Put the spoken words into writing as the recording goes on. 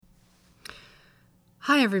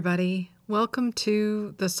Hi, everybody. Welcome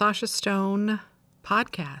to the Sasha Stone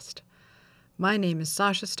podcast. My name is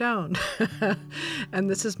Sasha Stone, and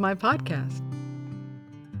this is my podcast.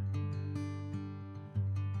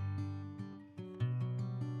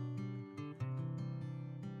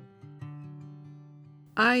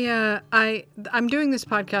 I'm doing this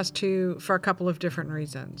podcast for a couple of different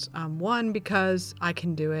reasons. One, because I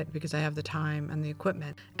can do it because I have the time and the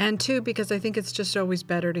equipment, and two, because I think it's just always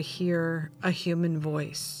better to hear a human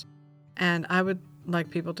voice, and I would like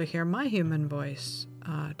people to hear my human voice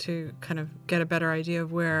to kind of get a better idea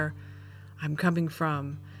of where I'm coming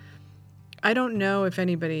from. I don't know if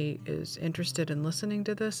anybody is interested in listening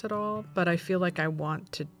to this at all, but I feel like I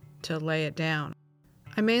want to lay it down.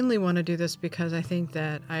 I mainly want to do this because I think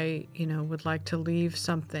that I, would like to leave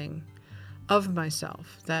something of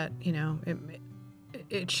myself that,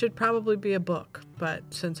 it should probably be a book. But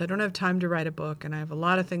since I don't have time to write a book and I have a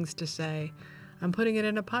lot of things to say, I'm putting it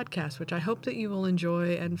in a podcast, which I hope that you will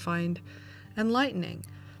enjoy and find enlightening.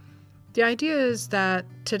 The idea is that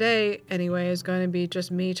today, anyway, is going to be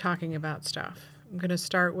just me talking about stuff. I'm going to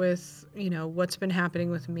start with, what's been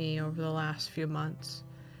happening with me over the last few months.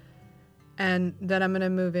 And then I'm going to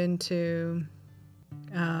move into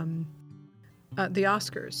the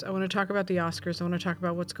Oscars. I want to talk about the Oscars. I want to talk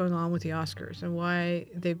about what's going on with the Oscars and why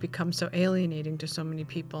they've become so alienating to so many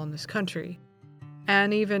people in this country,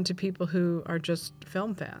 and even to people who are just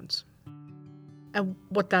film fans, and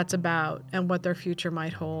what that's about and what their future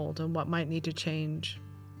might hold and what might need to change.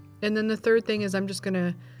 And then the third thing is I'm just going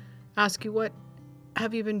to ask you, what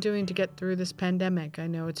have you been doing to get through this pandemic? I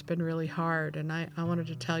know it's been really hard, and I wanted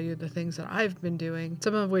to tell you the things that I've been doing,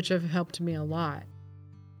 some of which have helped me a lot.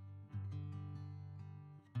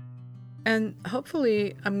 And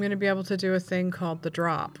hopefully I'm going to be able to do a thing called The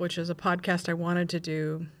Drop, which is a podcast I wanted to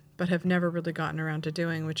do but have never really gotten around to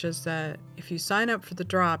doing, which is that if you sign up for The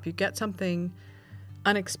Drop, you get something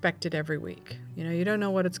unexpected every week. You don't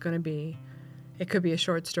know what it's going to be. It could be a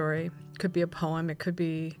short story, it could be a poem, it could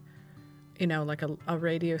be like a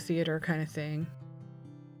radio theater kind of thing.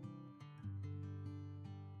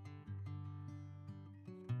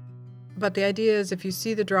 But the idea is if you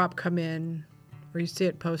see the drop come in or you see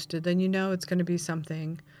it posted, then it's going to be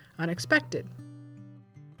something unexpected.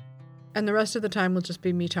 And the rest of the time will just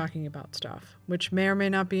be me talking about stuff, which may or may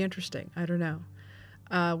not be interesting. I don't know.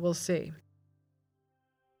 We'll see.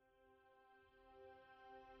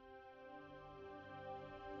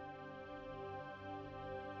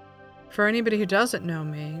 For anybody who doesn't know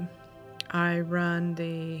me, I run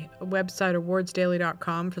the website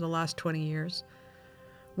awardsdaily.com for the last 20 years,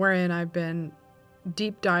 wherein I've been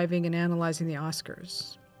deep diving and analyzing the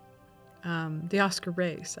Oscars, the Oscar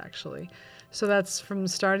race, actually. So that's from the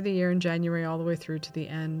start of the year in January all the way through to the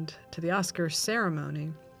end, to the Oscar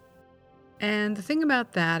ceremony. And the thing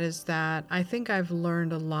about that is that I think I've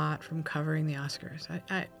learned a lot from covering the Oscars.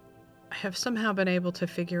 I have somehow been able to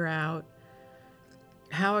figure out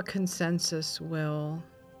how a consensus will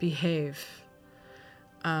behave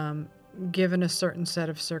given a certain set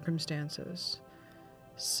of circumstances.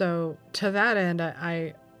 So to that end,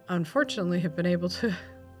 I unfortunately have been able to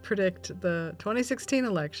predict the 2016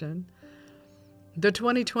 election, the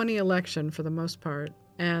 2020 election for the most part,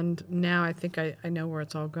 and now I think I know where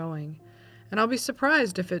it's all going. And I'll be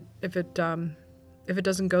surprised if it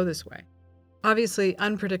doesn't go this way. Obviously,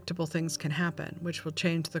 unpredictable things can happen, which will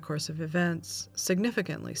change the course of events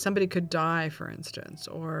significantly. Somebody could die, for instance,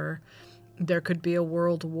 or there could be a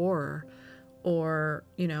world war, or,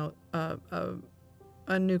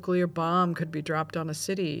 a nuclear bomb could be dropped on a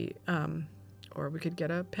city, or we could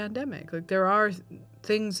get a pandemic. Like, there are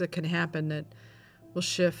things that can happen that will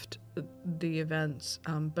shift the events.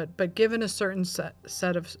 But given a certain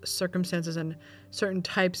set of circumstances and certain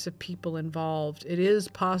types of people involved, it is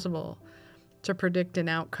possible to predict an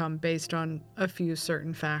outcome based on a few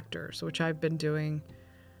certain factors, which I've been doing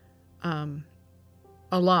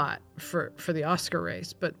a lot for the Oscar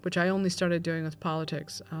race, but which I only started doing with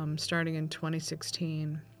politics starting in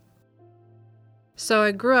 2016. So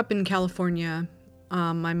I grew up in California.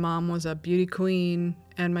 My mom was a beauty queen,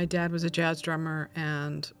 and my dad was a jazz drummer,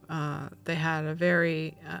 and they had a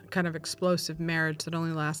very kind of explosive marriage that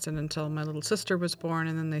only lasted until my little sister was born,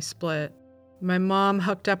 and then they split. My mom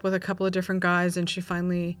hooked up with a couple of different guys, and she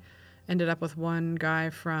finally ended up with one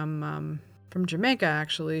guy from Jamaica,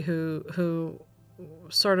 actually, who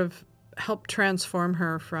sort of helped transform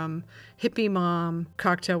her from hippie mom,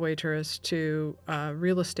 cocktail waitress, to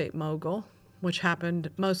real estate mogul, which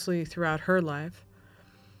happened mostly throughout her life.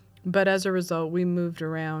 But as a result, we moved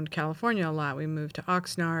around California a lot. We moved to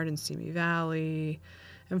Oxnard and Simi Valley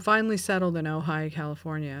and finally settled in Ojai,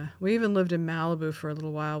 California. We even lived in Malibu for a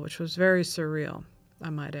little while, which was very surreal, I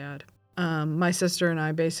might add. My sister and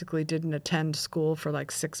I basically didn't attend school for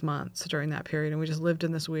like 6 months during that period, and we just lived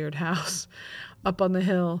in this weird house up on the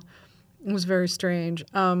hill. It was very strange.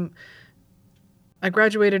 I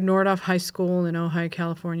graduated Nordhoff High School in Ojai,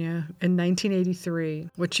 California in 1983,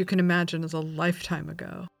 which you can imagine is a lifetime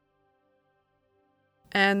ago.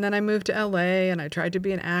 And then I moved to LA and I tried to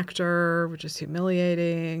be an actor, which is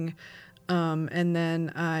humiliating. And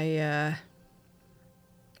then I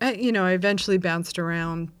eventually bounced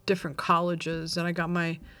around different colleges, and I got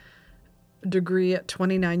my degree at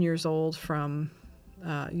 29 years old from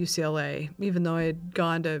UCLA, even though I had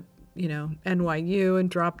gone to NYU and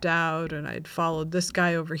dropped out, and I'd followed this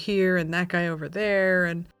guy over here and that guy over there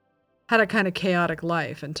and had a kind of chaotic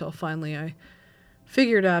life until finally I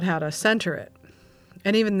figured out how to center it.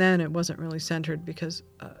 And even then it wasn't really centered because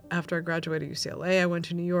after I graduated UCLA, I went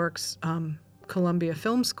to New York's Columbia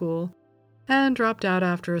Film School and dropped out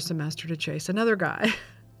after a semester to chase another guy.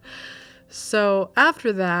 So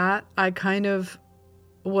after that, I kind of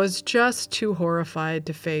was just too horrified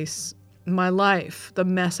to face my life, the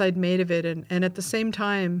mess I'd made of it. And at the same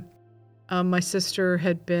time, my sister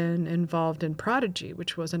had been involved in Prodigy,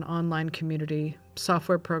 which was an online community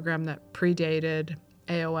software program that predated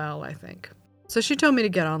AOL, I think. So she told me to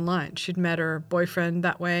get online. She'd met her boyfriend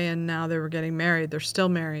that way, and now they were getting married. They're still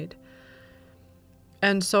married.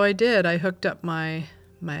 And so I did. I hooked up my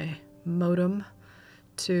modem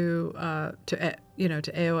to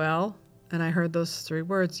AOL, and I heard those 3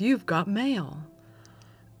 words, "You've got mail."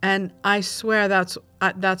 And I swear that's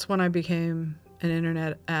when I became an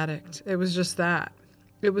internet addict. It was just that.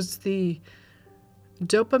 It was the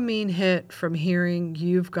dopamine hit from hearing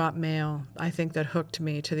 "You've got mail," I think, that hooked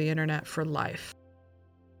me to the internet for life.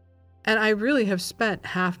 And I really have spent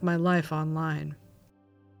half my life online.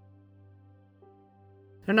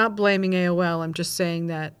 I'm not blaming AOL. I'm just saying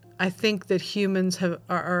that I think that humans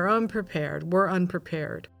are unprepared. We're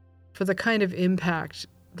unprepared for the kind of impact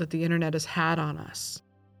that the internet has had on us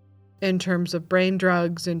in terms of brain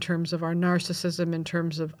drugs, in terms of our narcissism, in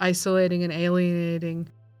terms of isolating and alienating,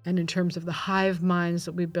 and in terms of the hive minds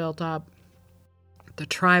that we built up, the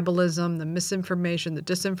tribalism, the misinformation, the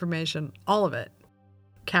disinformation, all of it.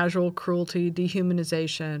 Casual cruelty,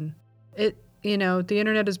 dehumanization. The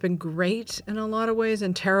internet has been great in a lot of ways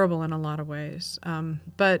and terrible in a lot of ways.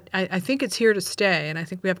 But I think it's here to stay, and I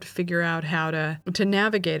think we have to figure out how to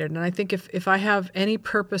navigate it. And I think if I have any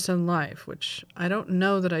purpose in life, which I don't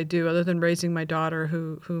know that I do, other than raising my daughter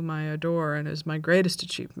whom I adore and is my greatest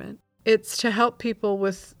achievement, it's to help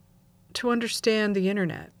people to understand the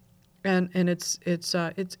internet and its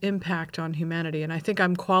impact on humanity. And I think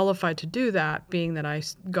I'm qualified to do that, being that I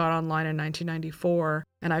got online in 1994,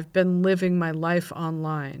 and I've been living my life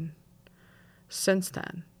online since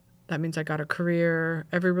then. That means I got a career,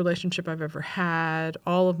 every relationship I've ever had,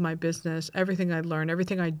 all of my business, everything I learn,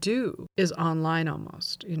 everything I do is online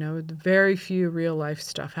almost. Very few real life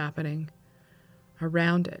stuff happening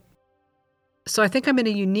around it. So I think I'm in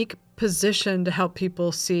a unique position to help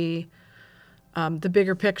people see the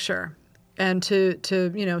bigger picture, and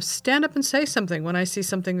to stand up and say something when I see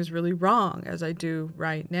something is really wrong, as I do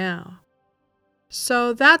right now.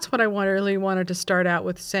 So that's what I really wanted to start out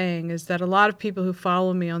with saying, is that a lot of people who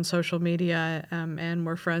follow me on social media and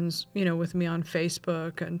were friends, with me on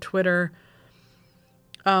Facebook and Twitter,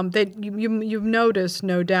 you've noticed,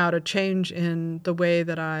 no doubt, a change in the way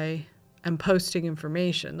that I am posting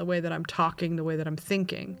information, the way that I'm talking, the way that I'm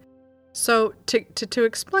thinking. So to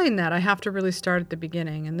explain that, I have to really start at the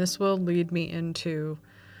beginning, and this will lead me into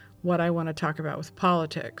what I want to talk about with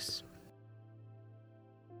politics.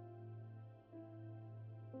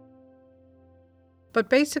 But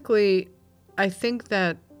basically, I think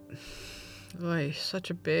that, such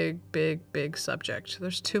a big, big, big subject.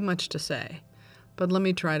 There's too much to say, but let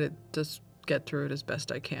me try to just get through it as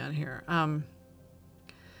best I can here.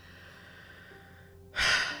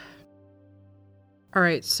 All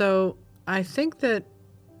right, so I think that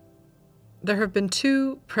there have been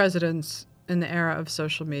 2 presidents in the era of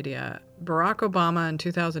social media, Barack Obama in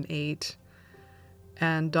 2008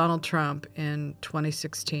 and Donald Trump in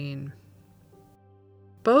 2016.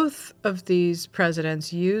 Both of these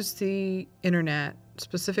presidents used the internet,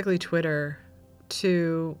 specifically Twitter,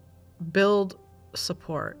 to build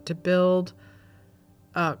support, to build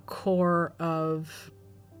a core of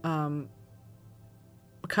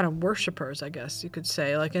kind of worshipers, I guess you could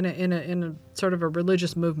say, like in a sort of a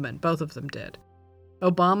religious movement. Both of them did.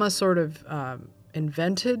 Obama sort of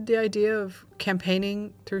invented the idea of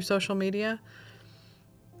campaigning through social media,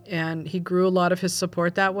 and he grew a lot of his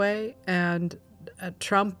support that way. And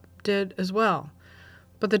Trump did as well.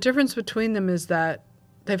 But the difference between them is that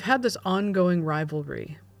they've had this ongoing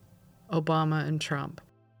rivalry, Obama and Trump.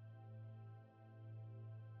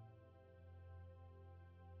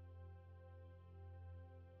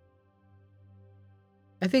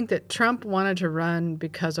 I think that Trump wanted to run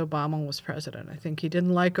because Obama was president. I think he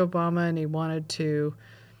didn't like Obama and he wanted to,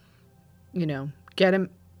 get him.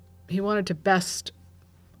 He wanted to best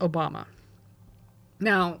Obama.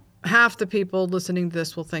 Now, half the people listening to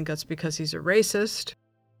this will think that's because he's a racist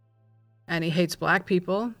and he hates black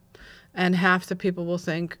people. And half the people will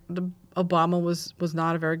think Obama was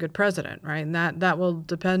not a very good president, right? And that will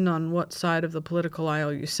depend on what side of the political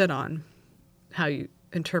aisle you sit on, how you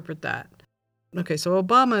interpret that. Okay, so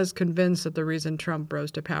Obama is convinced that the reason Trump rose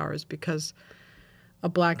to power is because a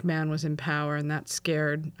black man was in power and that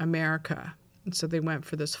scared America. And so they went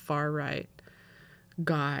for this far-right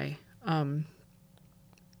guy. I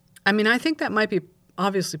think that might be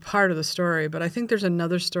obviously part of the story, but I think there's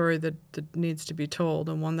another story that needs to be told,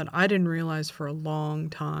 and one that I didn't realize for a long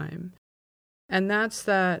time. And that's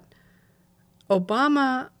that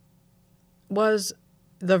Obama was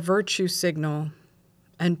the virtue signal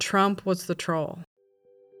and Trump was the troll.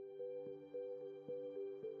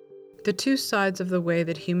 The two sides of the way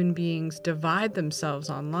that human beings divide themselves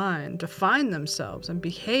online, define themselves, and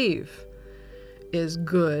behave is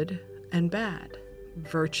good and bad.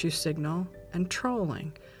 Virtue signal and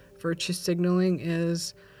trolling. Virtue signaling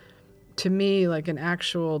is, to me, like an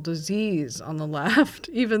actual disease on the left,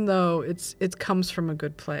 even though it comes from a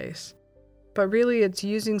good place. But really, it's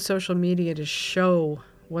using social media to show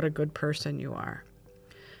what a good person you are.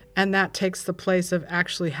 And that takes the place of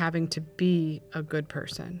actually having to be a good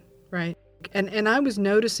person, right? And I was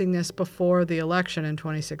noticing this before the election in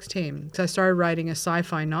 2016, because I started writing a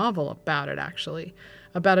sci-fi novel about it, actually,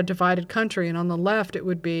 about a divided country. And on the left, it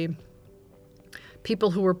would be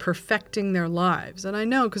people who were perfecting their lives. And I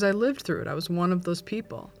know because I lived through it. I was one of those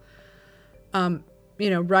people,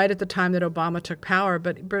 right at the time that Obama took power.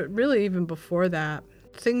 But really, even before that,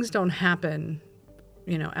 things don't happen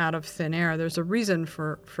out of thin air. There's a reason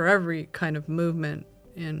for every kind of movement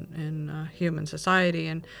in human society.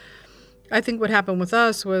 And I think what happened with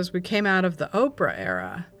us was we came out of the Oprah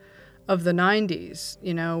era of the 90s,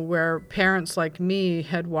 where parents like me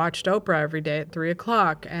had watched Oprah every day at 3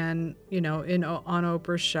 o'clock. And, on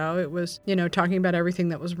Oprah's show, it was, talking about everything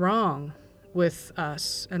that was wrong with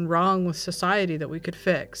us and wrong with society that we could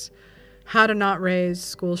fix. How to not raise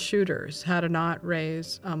school shooters, how to not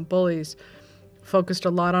raise bullies. Focused a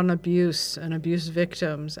lot on abuse and abuse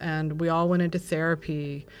victims, and we all went into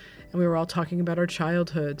therapy, and we were all talking about our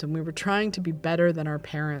childhoods, and we were trying to be better than our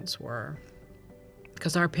parents were,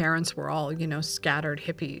 because our parents were all, scattered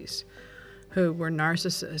hippies who were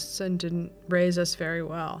narcissists and didn't raise us very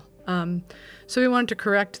well. So we wanted to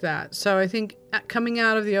correct that. So I think coming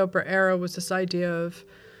out of the Oprah era was this idea of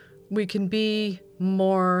we can be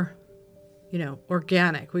more,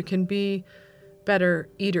 organic. We can be better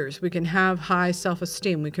eaters. We can have high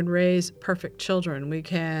self-esteem. We can raise perfect children. We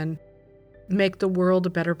can make the world a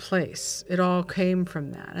better place. It all came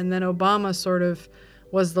from that. And then Obama sort of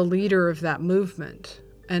was the leader of that movement.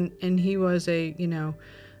 And he was an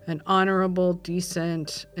honorable,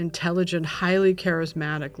 decent, intelligent, highly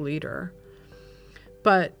charismatic leader.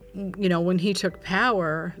 But, when he took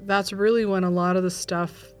power, that's really when a lot of the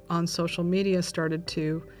stuff on social media started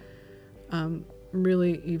to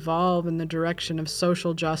really evolve in the direction of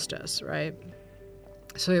social justice, right?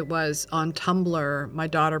 So it was on Tumblr, my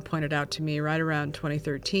daughter pointed out to me right around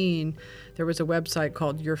 2013, there was a website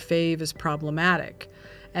called Your Fave is Problematic.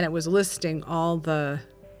 And it was listing all the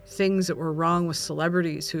things that were wrong with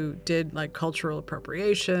celebrities who did like cultural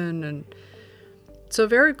appropriation. And so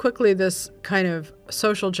very quickly, this kind of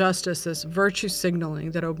social justice, this virtue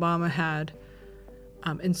signaling that Obama had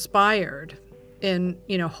inspired in,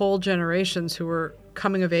 whole generations who were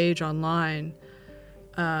coming of age online,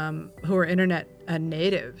 who were internet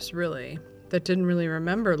natives, really, that didn't really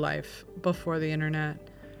remember life before the internet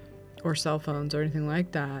or cell phones or anything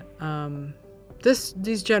like that.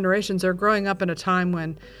 These generations are growing up in a time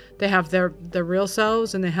when they have their real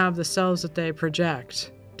selves and they have the selves that they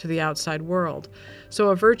project to the outside world. So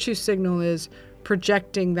a virtue signal is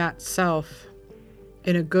projecting that self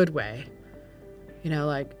in a good way.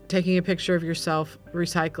 Like taking a picture of yourself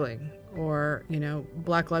recycling, or,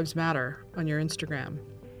 Black Lives Matter on your Instagram.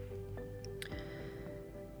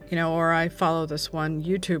 Or I follow this one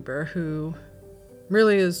YouTuber who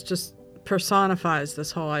really is just personifies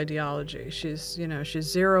this whole ideology. She's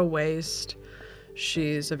zero waste.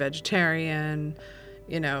 She's a vegetarian,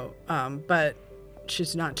 but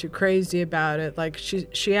she's not too crazy about it. Like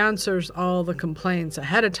she answers all the complaints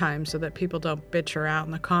ahead of time so that people don't bitch her out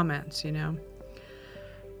in the comments, you know.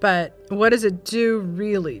 But what does it do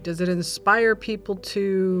really? Does it inspire people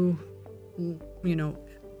to, you know,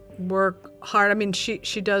 work hard? I mean, she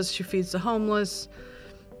feeds the homeless,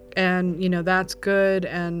 and, you know, that's good.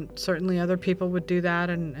 And certainly other people would do that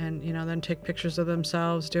and you know, then take pictures of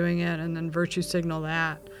themselves doing it and then virtue signal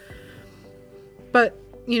that. But,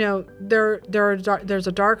 you know, there's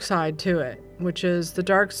a dark side to it, which is the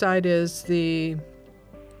dark side is the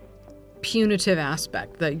punitive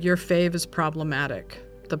aspect, that your fave is problematic,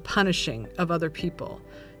 the punishing of other people.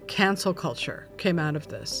 Cancel culture came out of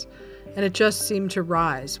this. And it just seemed to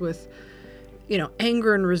rise with, you know,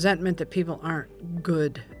 anger and resentment that people aren't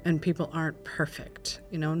good and people aren't perfect,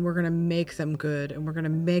 you know, and we're going to make them good and we're going to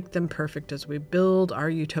make them perfect as we build our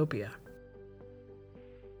utopia.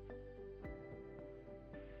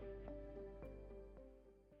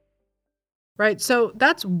 Right? So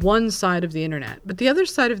that's one side of the internet. But the other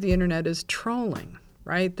side of the internet is trolling,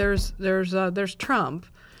 right? There's Trump,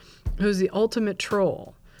 who's the ultimate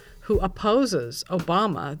troll, who opposes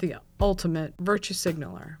Obama, the ultimate virtue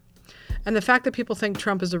signaler. And the fact that people think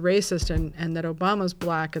Trump is a racist and that Obama's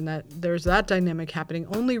black and that there's that dynamic happening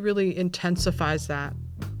only really intensifies that,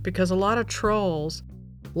 because a lot of trolls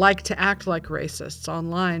like to act like racists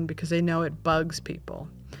online because they know it bugs people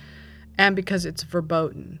and because it's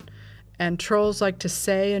verboten. And trolls like to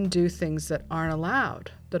say and do things that aren't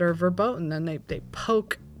allowed, that are verboten, and they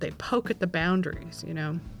poke at the boundaries, you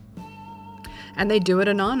know. And they do it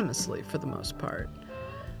anonymously for the most part.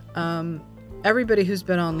 Everybody who's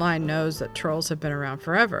been online knows that trolls have been around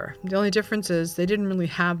forever. The only difference is they didn't really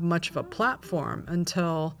have much of a platform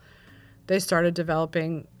until they started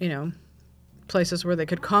developing, you know, places where they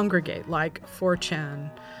could congregate, like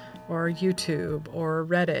 4chan or YouTube or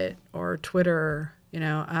Reddit or Twitter, you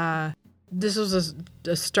know. This was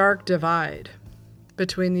a stark divide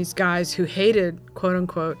between these guys who hated, quote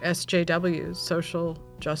unquote, SJWs, social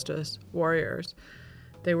justice warriors.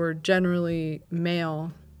 They were generally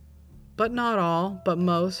male, but not all, but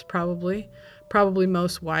most probably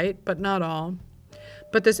most white, but not all.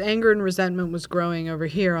 But this anger and resentment was growing over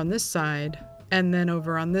here on this side. And then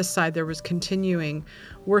over on this side, there was continuing,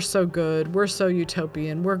 we're so good, we're so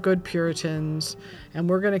utopian, we're good Puritans, and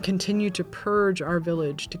we're going to continue to purge our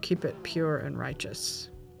village to keep it pure and righteous.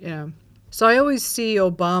 You know? So I always see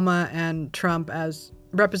Obama and Trump as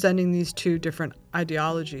representing these two different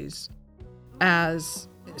ideologies as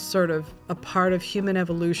sort of a part of human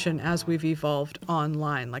evolution as we've evolved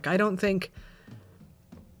online. Like, I don't think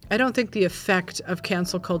the effect of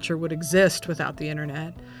cancel culture would exist without the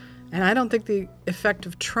internet. And I don't think the effect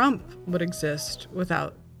of Trump would exist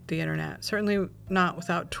without the internet, certainly not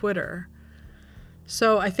without Twitter.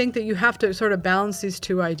 So I think that you have to sort of balance these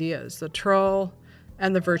two ideas, the troll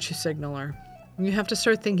and the virtue signaler. You have to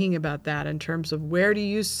start thinking about that in terms of where do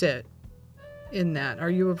you sit in that? Are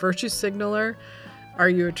you a virtue signaler? Are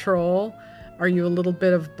you a troll? Are you a little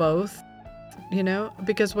bit of both? You know,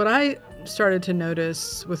 because what I started to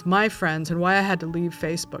notice with my friends and why I had to leave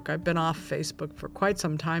Facebook, I've been off Facebook for quite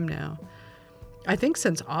some time now. I think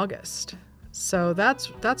since August. So that's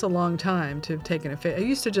a long time to have taken I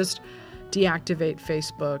used to just deactivate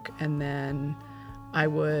Facebook and then I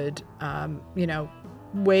would, you know,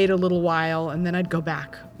 wait a little while and then I'd go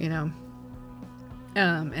back, you know,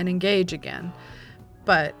 and engage again.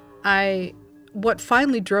 But what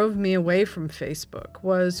finally drove me away from Facebook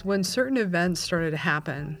was when certain events started to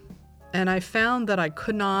happen, and I found that I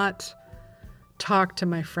could not talk to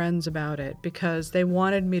my friends about it because they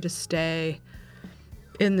wanted me to stay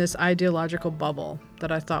in this ideological bubble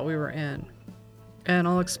that I thought we were in. And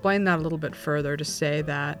I'll explain that a little bit further to say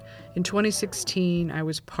that in 2016, I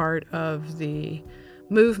was part of the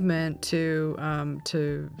movement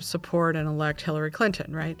to support and elect Hillary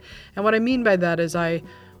Clinton, right? And what I mean by that is I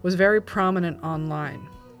was very prominent online.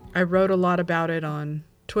 I wrote a lot about it on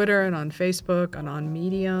Twitter and on Facebook and on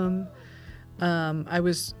Medium. I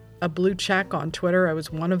was a blue check on Twitter. I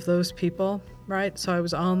was one of those people, right? So I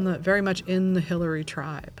was very much in the Hillary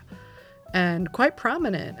tribe, and quite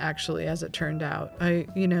prominent, actually, as it turned out. I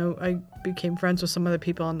became friends with some other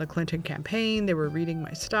people on the Clinton campaign. They were reading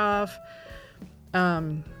my stuff.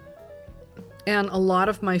 And a lot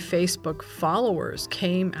of my Facebook followers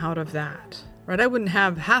came out of that. Right, I wouldn't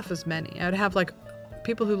have half as many. I'd have like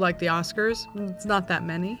people who like the Oscars. It's not that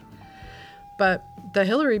many. But the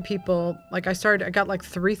Hillary people, like I got like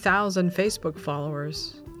 3,000 Facebook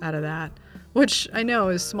followers out of that, which I know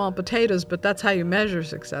is small potatoes, but that's how you measure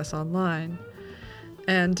success online.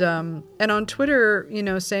 And on Twitter,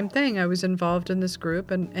 same thing. I was involved in this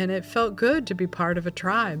group, and it felt good to be part of a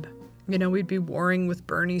tribe. We'd be warring with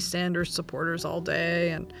Bernie Sanders supporters all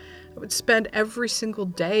day, and I would spend every single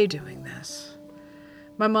day doing this.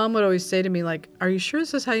 My mom would always say to me, like, are you sure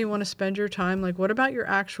this is how you want to spend your time? Like, what about your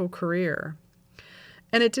actual career?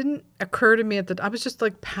 And it didn't occur to me I was just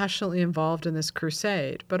like passionately involved in this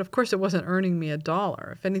crusade. But of course, it wasn't earning me a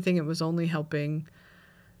dollar. If anything, it was only helping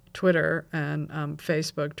Twitter and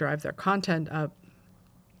Facebook drive their content up.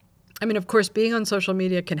 I mean, of course, being on social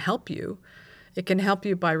media can help you. It can help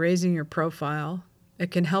you by raising your profile.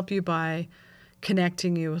 It can help you by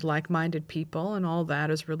connecting you with like-minded people, and all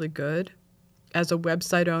that is really good. As a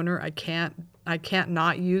website owner, I can't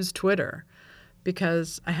not use Twitter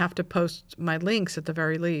because I have to post my links at the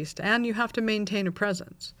very least, and you have to maintain a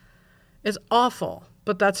presence. It's awful,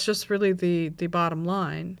 but that's just really the bottom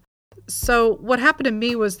line. So what happened to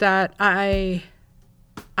me was that I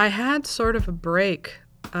had sort of a break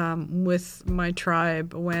with my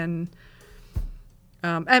tribe when,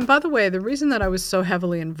 and by the way, the reason that I was so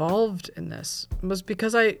heavily involved in this was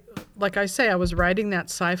because I was writing that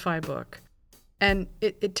sci-fi book, and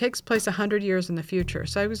it takes place 100 years in the future.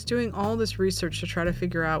 So I was doing all this research to try to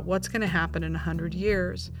figure out what's going to happen in 100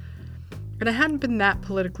 years. And I hadn't been that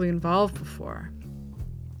politically involved before.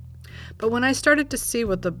 But when I started to see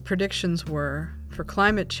what the predictions were for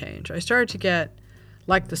climate change, I started to get,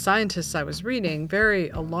 like the scientists I was reading, very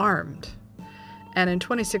alarmed. And in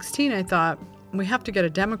 2016, I thought, we have to get a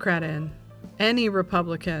Democrat in. Any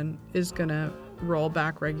Republican is going to roll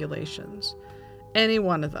back regulations. Any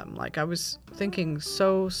one of them. Like, I was thinking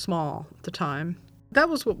so small at the time. That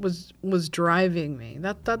was what was driving me.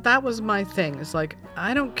 That was my thing. It's like,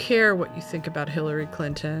 I don't care what you think about Hillary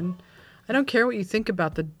Clinton. I don't care what you think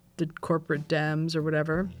about the corporate Dems or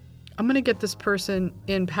whatever. I'm going to get this person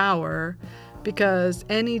in power because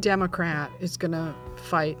any Democrat is going to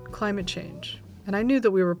fight climate change. And I knew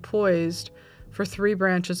that we were poised for 3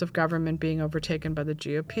 branches of government being overtaken by the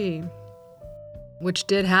GOP, which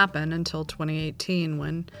did happen until 2018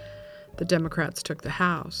 when the Democrats took the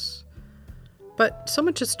House. But so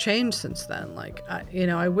much has changed since then. Like,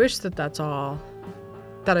 I wish that that's all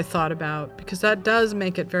that I thought about, because that does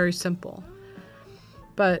make it very simple.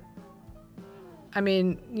 But, I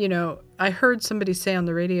mean, I heard somebody say on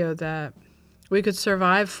the radio that we could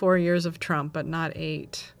survive 4 years of Trump, but not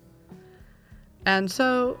 8. And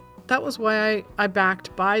so that was why I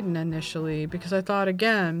backed Biden initially, because I thought,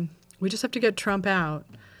 again, we just have to get Trump out.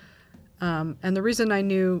 And the reason I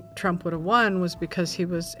knew Trump would have won was because he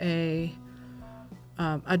was a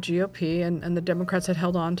GOP, and the Democrats had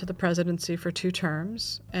held on to the presidency for 2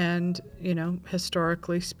 terms. And,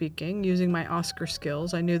 historically speaking, using my Oscar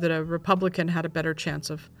skills, I knew that a Republican had a better chance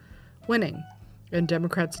of winning. And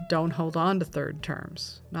Democrats don't hold on to 3rd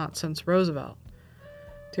terms, not since Roosevelt.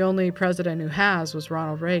 The only president who has was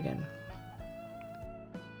Ronald Reagan.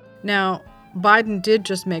 Now, Biden did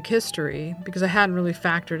just make history because I hadn't really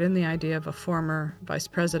factored in the idea of a former vice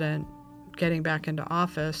president getting back into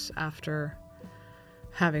office after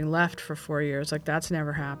having left for 4 years. Like, that's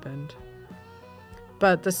never happened.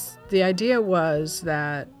 But the idea was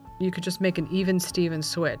that you could just make an even Steven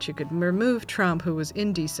switch. You could remove Trump, who was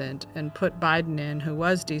indecent, and put Biden in, who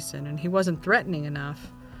was decent, and he wasn't threatening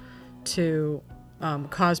enough to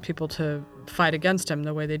cause people to fight against him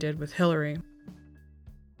the way they did with Hillary.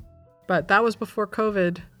 But that was before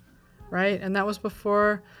COVID, right? And that was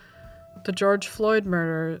before the George Floyd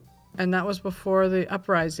murder, and that was before the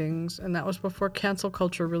uprisings, and that was before cancel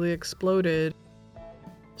culture really exploded.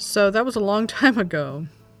 So that was a long time ago.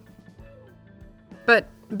 But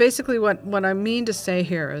basically what I mean to say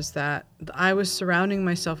here is that I was surrounding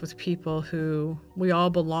myself with people who we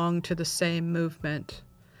all belong to the same movement.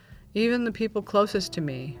 Even the people closest to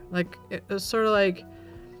me. Like, it was sort of like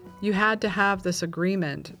you had to have this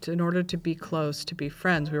agreement in order to be close, to be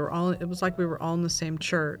friends. It was like we were all in the same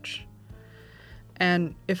church.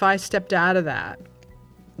 And if I stepped out of that,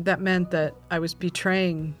 that meant that I was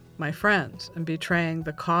betraying my friends and betraying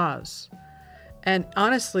the cause. And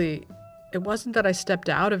honestly, it wasn't that I stepped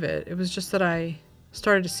out of it. It was just that I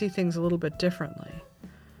started to see things a little bit differently.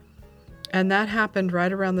 And that happened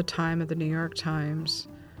right around the time of the New York Times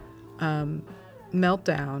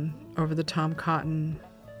meltdown over the Tom Cotton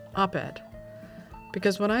op-ed.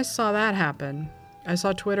 Because when I saw that happen, I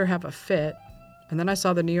saw Twitter have a fit, and then I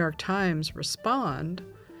saw the New York Times respond,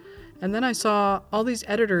 and then I saw all these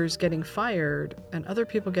editors getting fired and other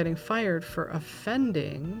people getting fired for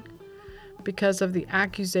offending because of the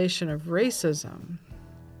accusation of racism.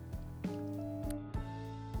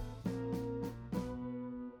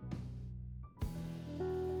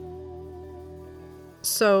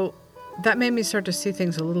 So that made me start to see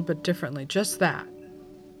things a little bit differently, just that.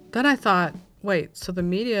 Then I thought, wait, so the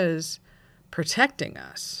media is protecting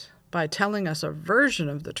us by telling us a version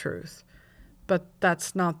of the truth, but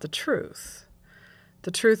that's not the truth.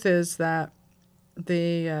 The truth is that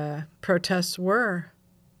the protests were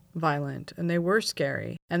violent and they were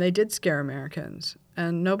scary and they did scare Americans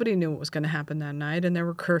and nobody knew what was going to happen that night and there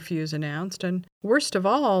were curfews announced and worst of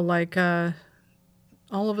all, like all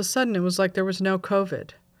of a sudden it was like there was no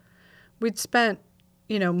COVID. We'd spent,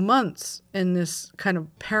 months in this kind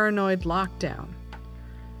of paranoid lockdown,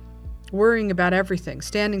 worrying about everything,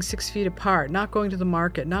 standing 6 feet apart, not going to the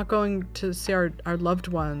market, not going to see our loved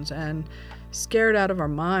ones, and scared out of our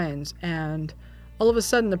minds. And all of a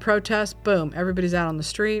sudden, the protest, boom, everybody's out on the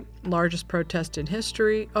street, largest protest in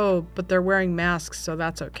history. Oh, but they're wearing masks, so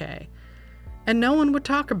that's okay. And no one would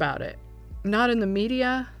talk about it. Not in the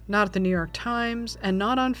media, not at the New York Times, and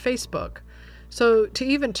not on Facebook. So to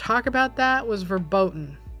even talk about that was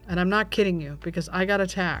verboten. And I'm not kidding you, because I got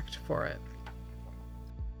attacked for it.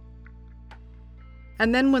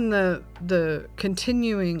 And then when the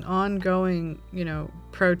continuing, ongoing,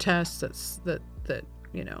 protests that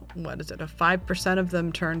 5% of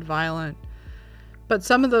them turned violent. But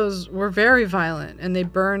some of those were very violent, and they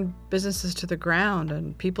burned businesses to the ground,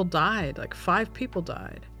 and people died, like 5 people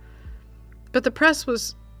died. But the press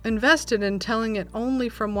was invested in telling it only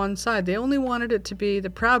from one side. They only wanted it to be the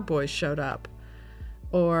Proud Boys showed up,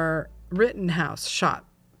 or Rittenhouse shot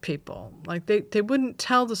people. Like they wouldn't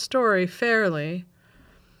tell the story fairly.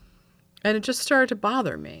 And it just started to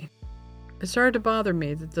bother me. It started to bother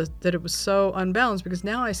me that it was so unbalanced, because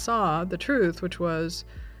now I saw the truth, which was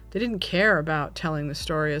they didn't care about telling the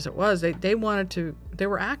story as it was. They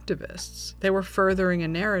were activists. They were furthering a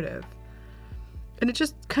narrative. And it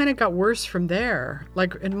just kind of got worse from there.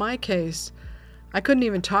 Like in my case, I couldn't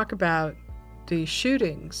even talk about the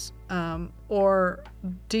shootings or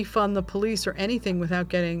defund the police or anything without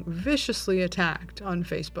getting viciously attacked on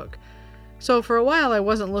Facebook. So for a while, I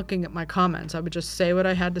wasn't looking at my comments. I would just say what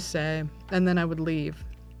I had to say, and then I would leave.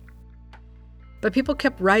 But people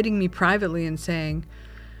kept writing me privately and saying,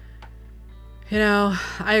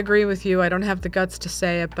 I agree with you. I don't have the guts to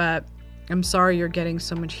say it, but I'm sorry you're getting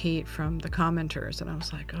so much heat from the commenters. And I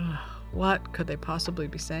was like, oh, what could they possibly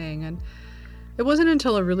be saying? And it wasn't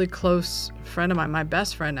until a really close friend of mine, my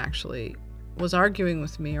best friend actually, was arguing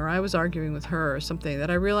with me, or I was arguing with her or something, that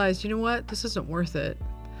I realized, you know what? This isn't worth it.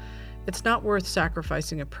 It's not worth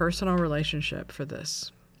sacrificing a personal relationship for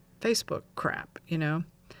this Facebook crap,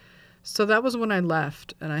 So that was when I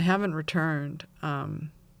left, and I haven't returned.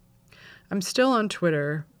 I'm still on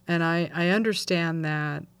Twitter, and I understand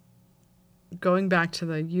that, going back to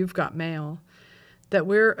the You've Got Mail, that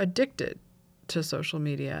we're addicted to social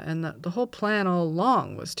media, and the whole plan all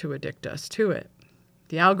along was to addict us to it.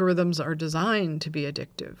 The algorithms are designed to be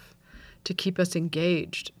addictive, to keep us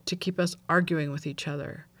engaged, to keep us arguing with each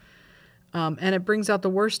other. And it brings out the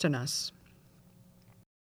worst in us.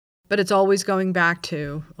 But it's always going back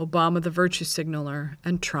to Obama the virtue signaler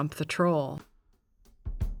and Trump the troll.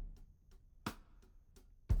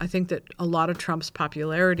 I think that a lot of Trump's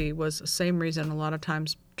popularity was the same reason a lot of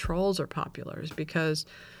times trolls are popular, is because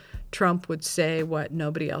Trump would say what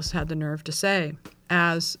nobody else had the nerve to say.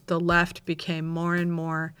 As the left became more and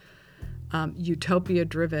more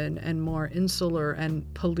utopia-driven and more insular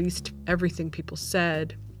and policed everything people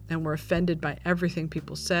said, and were offended by everything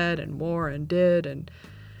people said and wore and did. And,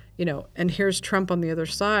 and here's Trump on the other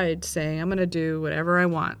side saying, I'm going to do whatever I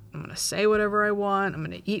want. I'm going to say whatever I want. I'm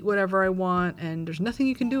going to eat whatever I want. And there's nothing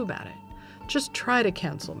you can do about it. Just try to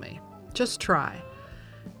cancel me. Just try.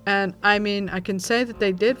 And I mean, I can say that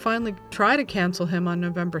they did finally try to cancel him on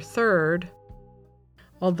November 3rd,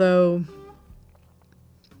 although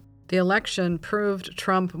the election proved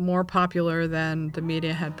Trump more popular than the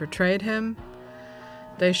media had portrayed him.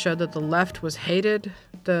 They showed that the left was hated.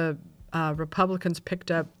 The Republicans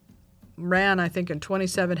ran, I think, in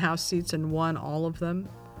 27 House seats and won all of them.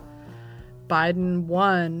 Biden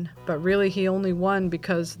won, but really he only won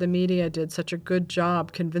because the media did such a good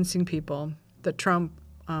job convincing people that Trump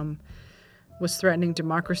was threatening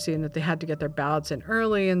democracy and that they had to get their ballots in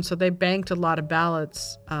early. And so they banked a lot of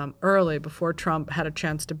ballots early before Trump had a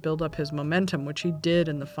chance to build up his momentum, which he did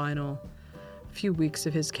in the final few weeks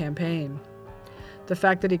of his campaign. The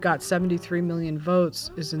fact that he got 73 million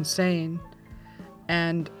votes is insane.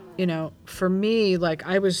 And, for me, like,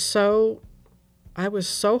 I was so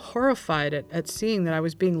horrified at seeing that I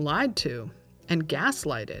was being lied to and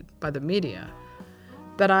gaslighted by the media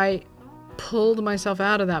that I pulled myself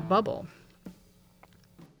out of that bubble.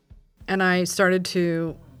 And I started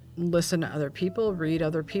to listen to other people, read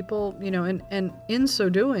other people, and in so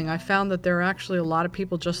doing, I found that there are actually a lot of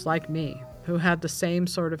people just like me who had the same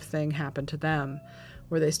sort of thing happen to them,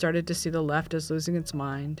 where they started to see the left as losing its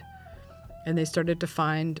mind, and they started to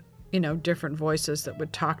find, different voices that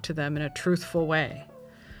would talk to them in a truthful way.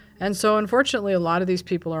 And so, unfortunately, a lot of these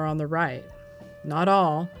people are on the right. Not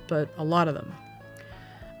all, but a lot of them.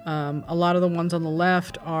 A lot of the ones on the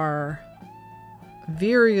left are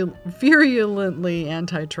virulently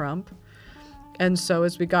anti-Trump. And so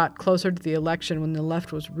as we got closer to the election, when the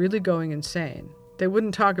left was really going insane, they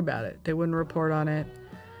wouldn't talk about it. They wouldn't report on it.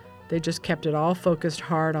 They just kept it all focused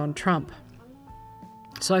hard on Trump.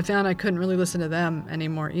 So I found I couldn't really listen to them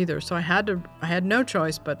anymore either. So I had no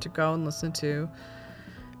choice but to go and listen to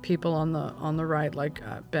people on the right, like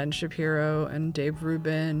Ben Shapiro and Dave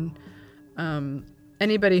Rubin,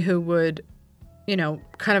 anybody who would,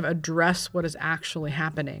 kind of address what is actually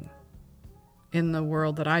happening in the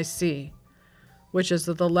world that I see, which is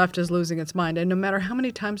that the left is losing its mind. And no matter how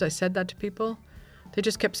many times I said that to people, they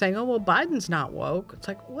just kept saying, oh, well, Biden's not woke. It's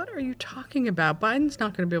like, what are you talking about? Biden's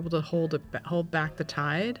not going to be able to hold back the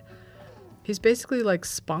tide. He's basically like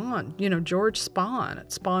Spawn, George Spawn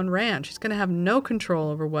at Spawn Ranch. He's going to have no control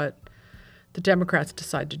over what the Democrats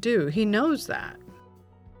decide to do. He knows that.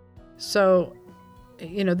 So,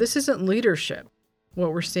 this isn't leadership,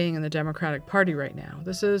 what we're seeing in the Democratic Party right now.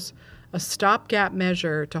 This is a stopgap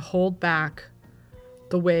measure to hold back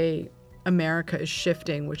the way America is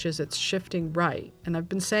shifting, which is it's shifting right. And I've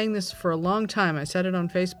been saying this for a long time. I said it on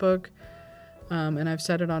Facebook, and I've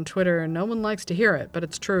said it on Twitter, and no one likes to hear it, but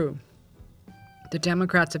it's true. The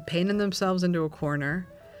Democrats have painted themselves into a corner,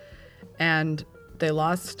 and they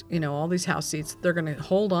lost, all these House seats. They're going to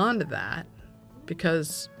hold on to that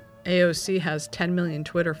because AOC has 10 million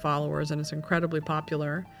Twitter followers and is incredibly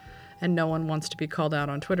popular, and no one wants to be called out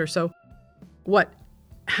on Twitter. So what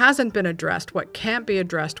hasn't been addressed, what can't be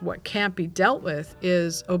addressed, what can't be dealt with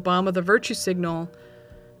is Obama the virtue signal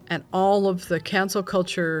and all of the cancel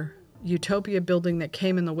culture utopia building that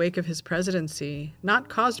came in the wake of his presidency, not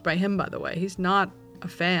caused by him, by the way. He's not a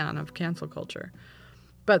fan of cancel culture.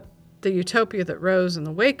 But the utopia that rose in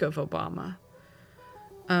the wake of Obama,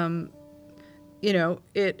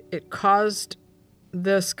 it caused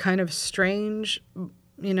this kind of strange,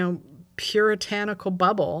 puritanical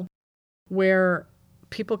bubble where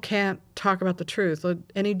people can't talk about the truth.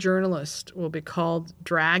 Any journalist will be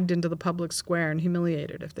dragged into the public square and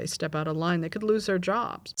humiliated if they step out of line. They could lose their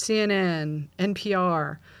jobs. CNN,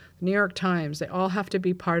 NPR, New York Times, they all have to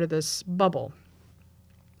be part of this bubble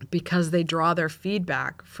because they draw their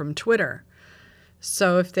feedback from Twitter.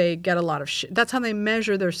 So if they get a lot of that's how they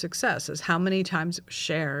measure their success, is how many times it was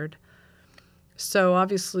shared. So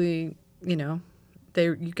obviously, you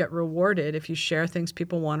get rewarded if you share things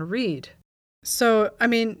people want to read. So,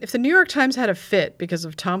 if the New York Times had a fit because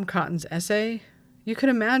of Tom Cotton's essay, you can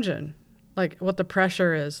imagine what the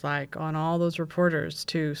pressure is like on all those reporters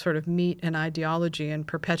to sort of meet an ideology and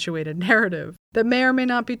perpetuate a narrative that may or may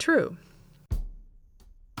not be true.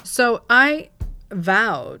 So I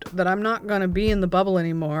vowed that I'm not going to be in the bubble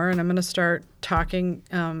anymore, and I'm going to start talking,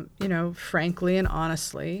 frankly and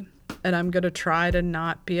honestly, and I'm going to try to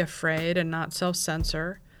not be afraid and not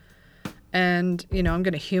self-censor. And, I'm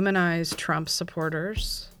going to humanize Trump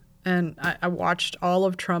supporters. And I watched all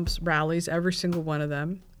of Trump's rallies, every single one of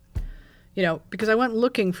them, because I went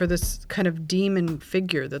looking for this kind of demon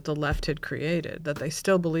figure that the left had created, that they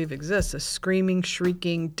still believe exists, a screaming,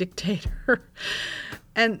 shrieking dictator.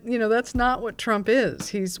 And, that's not what Trump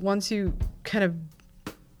is. Once you kind of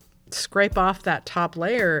scrape off that top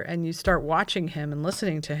layer and you start watching him and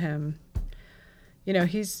listening to him,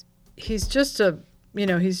 he's just a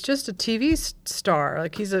TV star.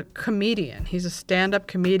 He's a comedian. He's a stand-up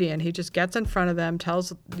comedian. He just gets in front of them,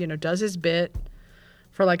 does his bit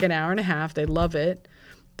for an hour and a half. They love it.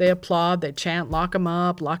 They applaud. They chant, lock him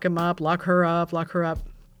up, lock her up, lock her up.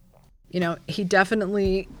 He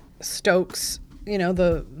definitely stokes,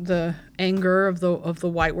 the anger of the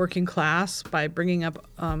white working class by bringing up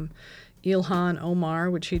Ilhan Omar,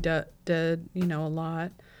 which he did, a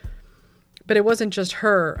lot. But it wasn't just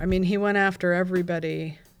her. He went after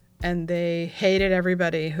everybody, and they hated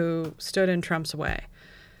everybody who stood in Trump's way.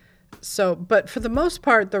 So, but for the most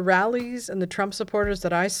part, the rallies and the Trump supporters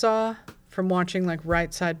that I saw from watching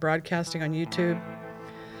Right Side Broadcasting on YouTube,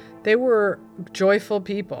 they were joyful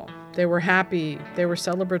people. They were happy. They were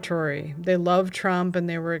celebratory. They loved Trump, and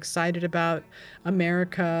they were excited about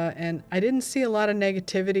America. And I didn't see a lot of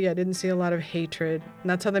negativity. I didn't see a lot of hatred. And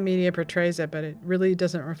that's how the media portrays it, but it really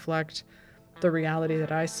doesn't reflect the reality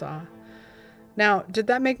that I saw. Now, did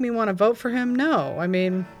that make me want to vote for him? No.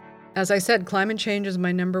 As I said, climate change is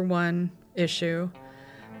my number one issue.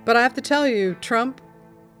 But I have to tell you, Trump,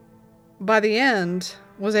 by the end,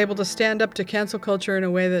 was able to stand up to cancel culture in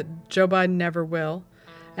a way that Joe Biden never will,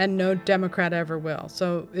 and no Democrat ever will.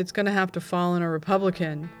 So it's going to have to fall on a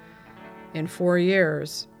Republican in 4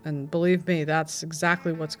 years. And believe me, that's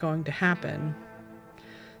exactly what's going to happen,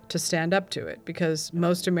 to stand up to it, because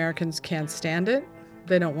most Americans can't stand it.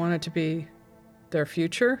 They don't want it to be their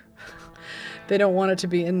future. They don't want it to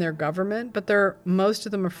be in their government, but most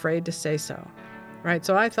of them afraid to say so, right?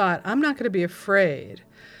 So I thought, I'm not going to be afraid.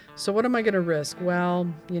 So what am I going to risk?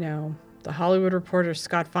 Well, the Hollywood Reporter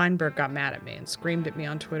Scott Feinberg got mad at me and screamed at me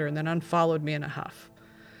on Twitter and then unfollowed me in a huff.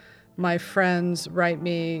 My friends write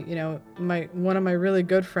me, one of my really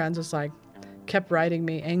good friends is like, kept writing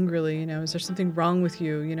me angrily, is there something wrong with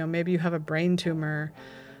you? Maybe you have a brain tumor.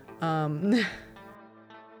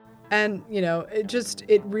 And,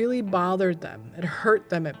 it really bothered them. It hurt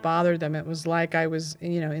them. It bothered them. It was like I was,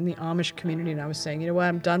 in the Amish community and I was saying, you know what,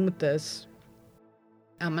 I'm done with this.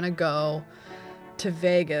 I'm going to go to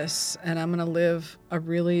Vegas and I'm going to live a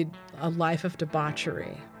life of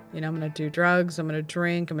debauchery. I'm going to do drugs. I'm going to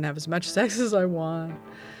drink. I'm going to have as much sex as I want.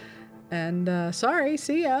 And sorry,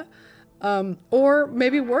 see ya. Or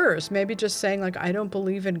maybe worse, maybe just saying like, I don't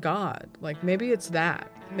believe in God. Like maybe it's that.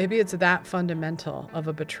 Maybe it's that fundamental of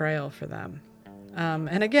a betrayal for them.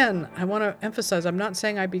 And again, I want to emphasize, I'm not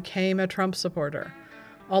saying I became a Trump supporter.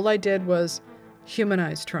 All I did was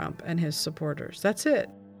humanize Trump and his supporters. That's it.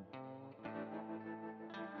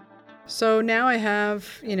 So now I have,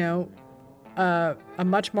 a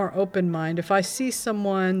much more open mind. If I see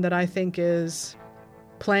someone that I think is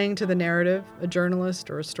playing to the narrative, a journalist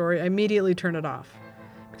or a story, I immediately turn it off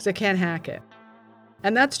because I can't hack it.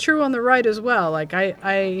 And that's true on the right as well. Like I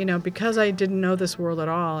because I didn't know this world at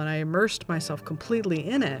all and I immersed myself completely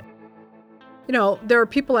in it. There are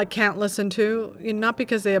people I can't listen to, not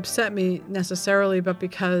because they upset me necessarily, but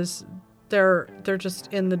because they're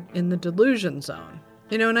just in the delusion zone.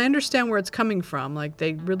 And I understand where it's coming from. Like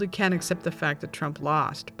they really can't accept the fact that Trump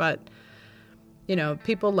lost. But,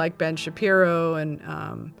 people like Ben Shapiro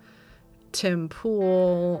and Tim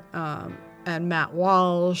Pool, and Matt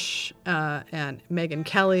Walsh, and Megyn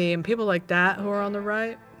Kelly, and people like that who are on the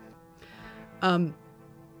right,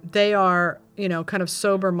 they are, kind of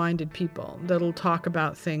sober-minded people that'll talk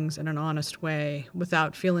about things in an honest way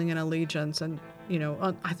without feeling an allegiance. And,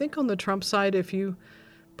 I think on the Trump side, if you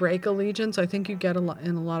break allegiance, I think you get in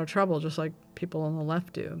a lot of trouble, just like people on the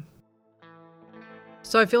left do.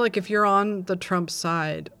 So I feel like if you're on the Trump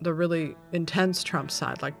side, the really intense Trump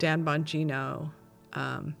side, like Dan Bongino,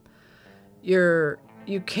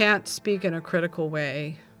 you can't speak in a critical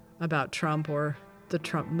way about Trump or the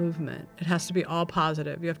Trump movement. It has to be all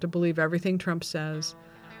positive. You have to believe everything Trump says,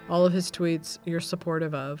 all of his tweets you're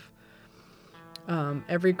supportive of.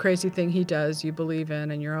 Every crazy thing he does you believe in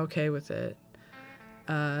and you're okay with it.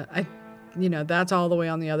 That's all the way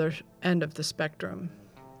on the other end of the spectrum.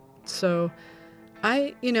 So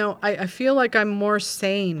I feel like I'm more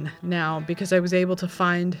sane now because I was able to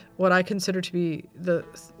find what I consider to be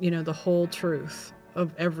the whole truth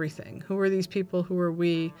of everything. Who are these people? Who are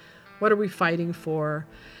we? What are we fighting for?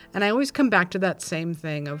 And I always come back to that same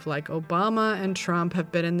thing of like Obama and Trump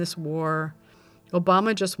have been in this war.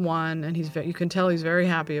 Obama just won, and you can tell he's very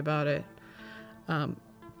happy about it.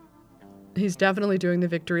 He's definitely doing the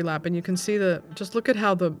victory lap, and you can see just look at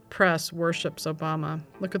how the press worships Obama.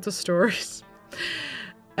 Look at the stories.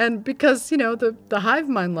 And because, the hive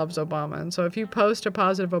mind loves Obama. And so if you post a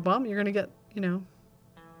positive Obama, you're going to get,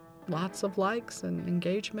 lots of likes and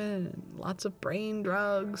engagement and lots of brain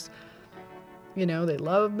drugs. They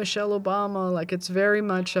love Michelle Obama. Like it's very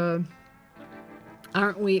much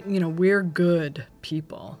aren't we, we're good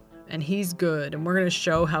people and he's good and we're going to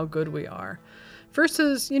show how good we are.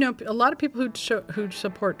 Versus, a lot of people who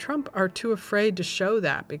support Trump are too afraid to show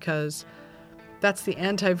that because that's the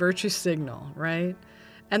anti-virtue signal, right?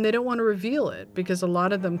 And they don't want to reveal it because a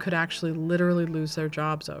lot of them could actually literally lose their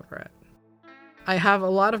jobs over it. I have a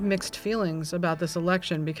lot of mixed feelings about this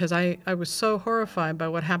election because I was so horrified by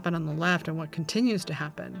what happened on the left and what continues to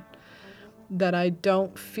happen that I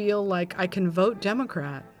don't feel like I can vote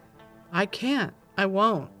Democrat. I can't. I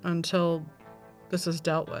won't until this is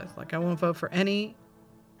dealt with. Like I won't vote for any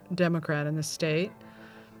Democrat in the state.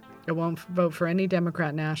 I won't vote for any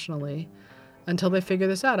Democrat nationally until they figure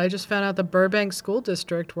this out. I just found out the Burbank School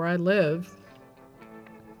District, where I live,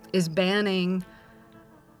 is banning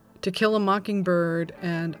To Kill a Mockingbird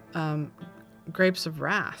and Grapes of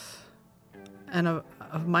Wrath and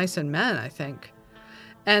of Mice and Men, I think.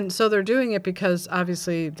 And so they're doing it because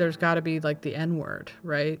obviously there's got to be like the N-word,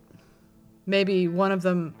 right? Maybe one of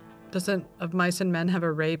them Doesn't Of Mice and Men have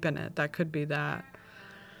a rape in it? That could be that.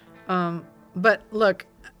 But look,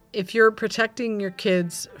 if you're protecting your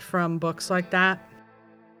kids from books like that,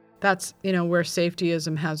 that's, where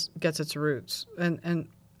safetyism gets its roots. And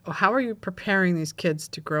how are you preparing these kids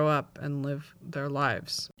to grow up and live their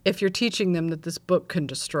lives if you're teaching them that this book can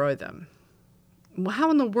destroy them? Well,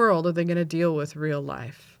 how in the world are they going to deal with real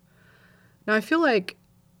life? Now, I feel like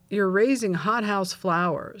you're raising hothouse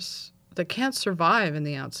flowers that can't survive in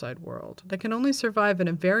the outside world. They can only survive in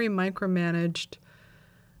a very micromanaged,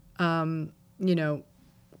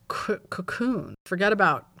 cocoon. Forget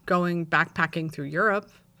about going backpacking through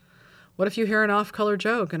Europe. What if you hear an off-color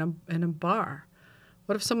joke in a bar?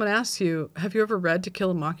 What if someone asks you, have you ever read To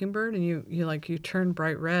Kill a Mockingbird? And you turn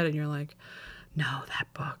bright red and you're like, no,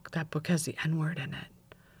 that book has the N-word in it.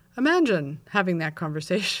 Imagine having that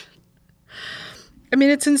conversation. I mean,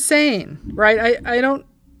 it's insane, right? I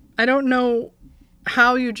don't know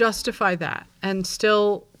how you justify that and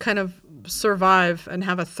still kind of survive and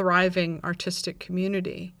have a thriving artistic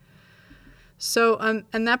community. So,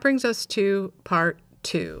 and that brings us to part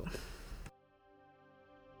 2.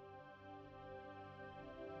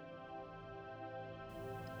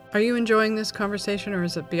 Are you enjoying this conversation, or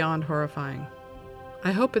is it beyond horrifying?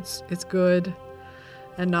 I hope it's good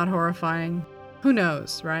and not horrifying. Who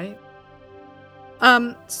knows, right?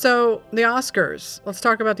 So the Oscars. Let's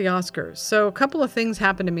talk about the Oscars. So a couple of things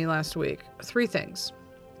happened to me last week. 3 things.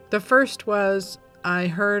 The first was I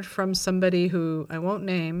heard from somebody who I won't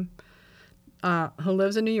name, who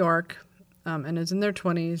lives in New York, and is in their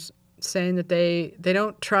 20s, saying that they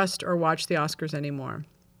don't trust or watch the Oscars anymore.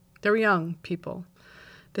 They were young people.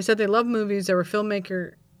 They said they love movies. They were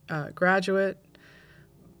filmmaker graduate,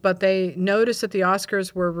 but they noticed that the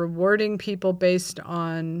Oscars were rewarding people based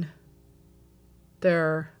on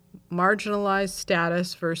their marginalized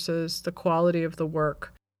status versus the quality of the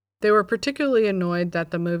work. They were particularly annoyed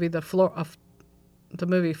that the movie,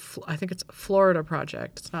 I think it's Florida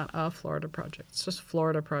Project. It's not a Florida Project. It's just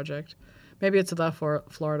Florida Project. Maybe it's the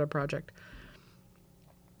Florida Project.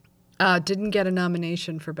 Didn't get a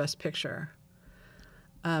nomination for Best Picture.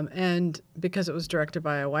 And because it was directed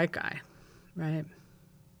by a white guy, right?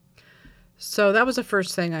 So that was the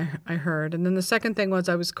first thing I heard. And then the second thing was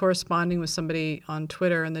I was corresponding with somebody on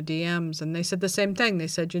Twitter in the DMs, and they said the same thing. They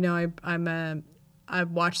said,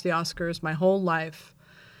 I've watched the Oscars my whole life,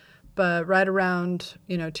 but right around,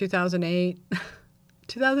 2008,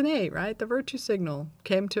 2008, right? The virtue signal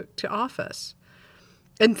came to office.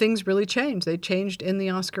 And things really changed. They changed in the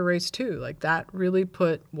Oscar race too. Like that really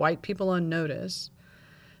put white people on notice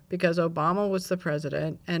because Obama was the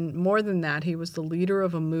president. And more than that, he was the leader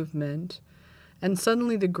of a movement. And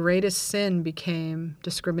suddenly the greatest sin became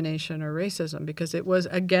discrimination or racism because it was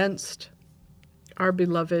against our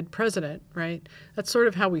beloved president, right? That's sort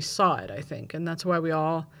of how we saw it, I think. And that's why we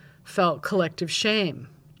all felt collective shame,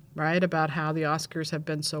 right? About how the Oscars have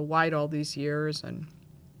been so white all these years. And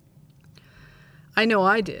I know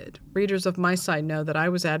I did. Readers of my site know that I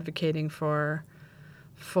was advocating for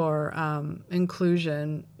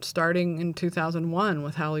inclusion starting in 2001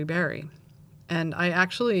 with Halle Berry. And I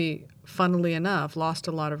actually, funnily enough, lost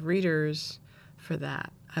a lot of readers for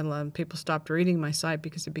that. People stopped reading my site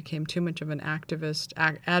because it became too much of an activist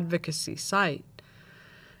advocacy site.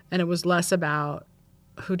 And it was less about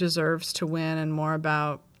who deserves to win and more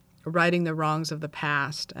about righting the wrongs of the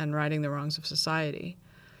past and righting the wrongs of society.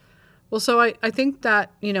 Well, so I think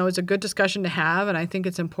that, it's a good discussion to have, and I think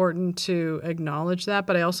it's important to acknowledge that.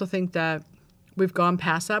 But I also think that we've gone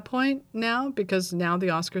past that point now because now the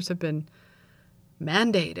Oscars have been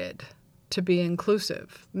mandated to be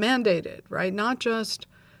inclusive. Mandated, right? Not just,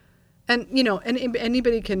 and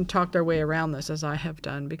anybody can talk their way around this as I have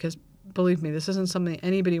done because, believe me, this isn't something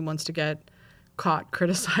anybody wants to get caught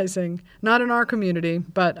criticizing. Not in our community,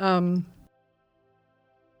 but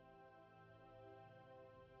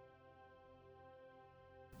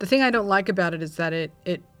the thing I don't like about it is that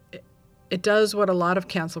it does what a lot of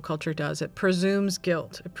cancel culture does. It presumes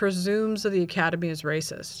guilt. It presumes that the Academy is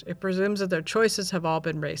racist. It presumes that their choices have all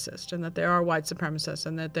been racist and that they are white supremacists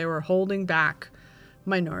and that they were holding back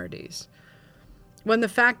minorities. When the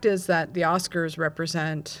fact is that the Oscars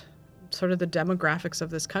represent sort of the demographics of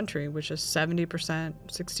this country, which is 70%,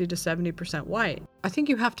 60 to 70% white. I think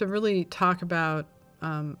you have to really talk about,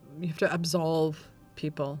 you have to absolve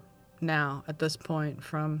people now at this point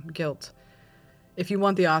from guilt if you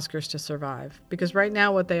want the Oscars to survive. Because right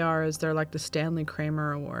now what they are is they're like the Stanley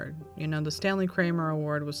Kramer Award. The Stanley Kramer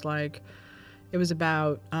Award was like, it was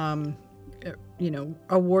about,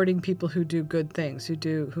 awarding people who do good things,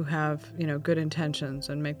 who have, good intentions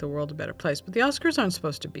and make the world a better place. But the Oscars aren't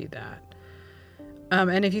supposed to be that.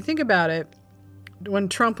 And if you think about it, when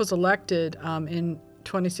Trump was elected in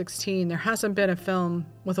 2016, there hasn't been a film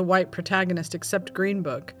with a white protagonist except Green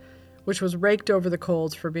Book, which was raked over the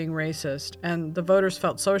coals for being racist. And the voters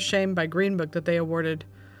felt so ashamed by Green Book that they awarded,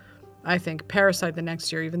 I think, Parasite the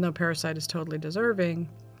next year, even though Parasite is totally deserving.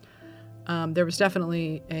 There was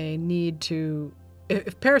definitely a need to,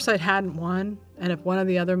 if Parasite hadn't won, and if one of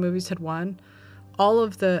the other movies had won, all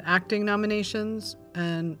of the acting nominations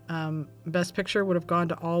and Best Picture would have gone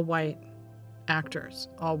to all white actors,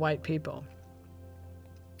 all white people.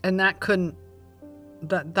 And that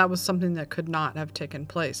was something that could not have taken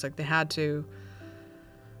place. Like, they had to,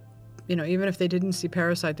 even if they didn't see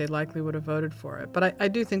Parasite, they likely would have voted for it. But I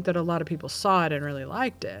do think that a lot of people saw it and really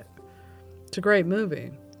liked it. It's a great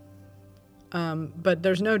movie. But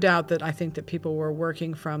there's no doubt that I think that people were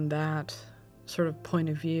working from that sort of point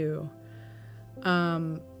of view.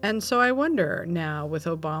 And so I wonder now with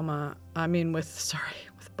with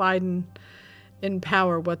Biden in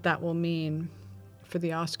power, what that will mean for the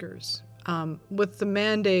Oscars. With the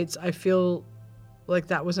mandates, I feel like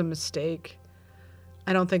that was a mistake.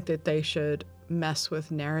 I don't think that they should mess with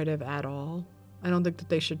narrative at all. I don't think that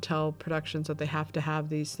they should tell productions that they have to have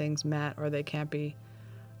these things met or they can't be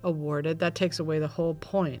awarded. That takes away the whole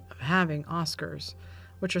point of having Oscars,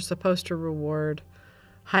 which are supposed to reward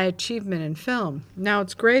high achievement in film. Now,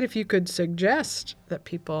 it's great if you could suggest that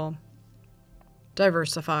people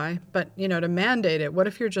diversify, but, to mandate it, what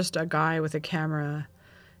if you're just a guy with a camera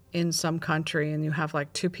in some country and you have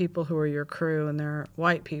like 2 people who are your crew and they're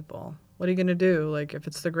white people? What are you going to do? Like, if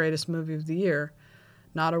it's the greatest movie of the year,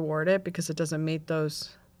 not award it because it doesn't meet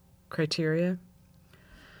those criteria?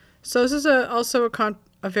 So this is also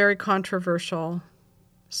a very controversial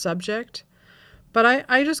subject, but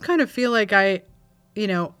I just kind of feel like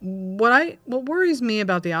what worries me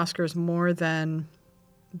about the Oscars more than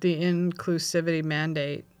the inclusivity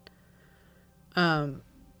mandate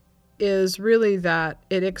is really that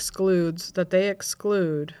they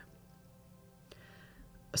exclude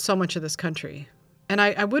so much of this country. And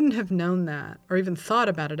I wouldn't have known that or even thought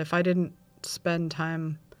about it if I didn't spend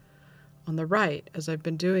time on the right, as I've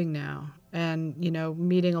been doing now, and,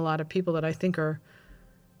 meeting a lot of people that I think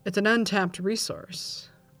it's an untapped resource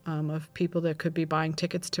of people that could be buying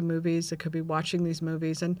tickets to movies, that could be watching these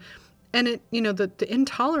movies. And it, the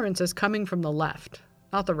intolerance is coming from the left,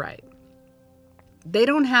 not the right. They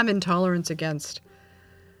don't have intolerance against,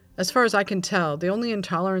 as far as I can tell, the only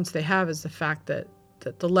intolerance they have is the fact that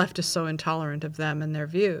the left is so intolerant of them and their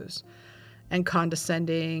views, and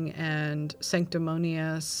condescending and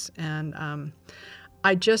sanctimonious. And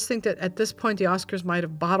I just think that at this point the Oscars might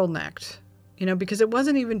have bottlenecked, because it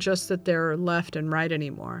wasn't even just that they're left and right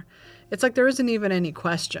anymore. It's like there isn't even any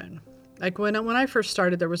question. Like when I first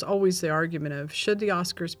started, there was always the argument of, should the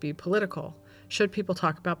Oscars be political? Should people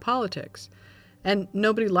talk about politics? And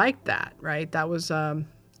nobody liked that, right? That was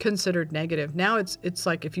considered negative. Now it's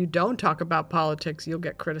like if you don't talk about politics, you'll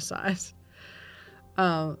get criticized.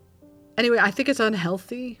 Anyway, I think it's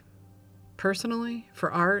unhealthy, personally,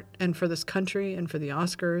 for art and for this country and for the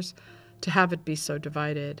Oscars to have it be so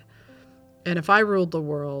divided. And if I ruled the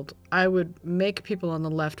world, I would make people on the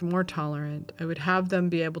left more tolerant. I would have them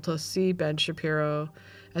be able to see Ben Shapiro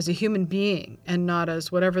as a human being and not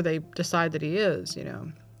as whatever they decide that he is,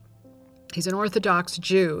 He's an Orthodox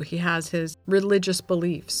Jew. He has his religious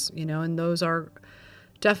beliefs, and those are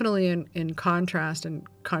definitely in contrast and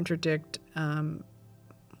contradict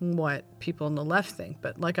what people on the left think.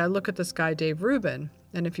 But like I look at this guy, Dave Rubin,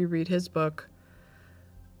 and if you read his book,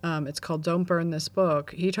 it's called Don't Burn This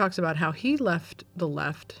Book. He talks about how he left the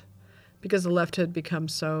left because the left had become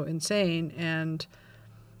so insane. And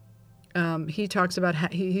he talks about how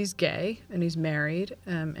he's gay and he's married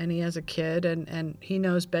and he has a kid. And he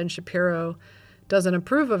knows Ben Shapiro doesn't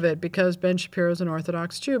approve of it because Ben Shapiro is an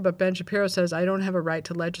Orthodox Jew. But Ben Shapiro says, I don't have a right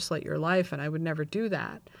to legislate your life and I would never do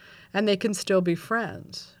that. And they can still be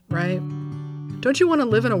friends, right? Don't you want to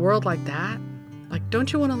live in a world like that? Like,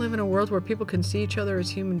 don't you want to live in a world where people can see each other as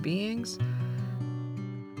human beings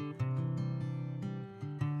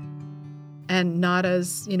and not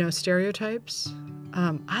as, stereotypes?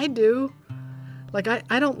 I do. Like,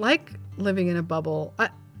 I don't like living in a bubble.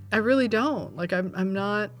 I really don't. Like, I'm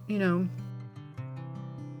not,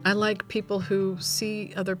 I like people who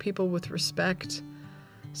see other people with respect,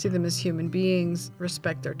 see them as human beings,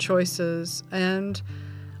 respect their choices. And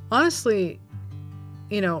honestly,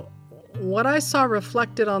 what I saw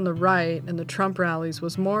reflected on the right in the Trump rallies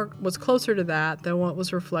was closer to that than what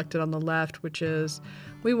was reflected on the left, which is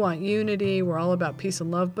we want unity, we're all about peace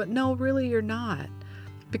and love. But no, really, you're not.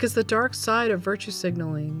 Because the dark side of virtue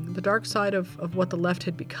signaling, the dark side of what the left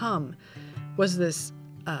had become, was this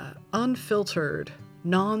unfiltered,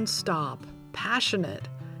 nonstop, passionate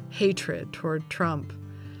hatred toward Trump.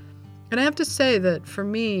 And I have to say that for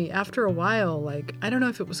me, after a while, like, I don't know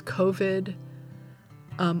if it was COVID,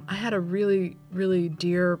 I had a really, really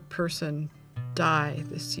dear person die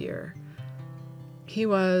this year. He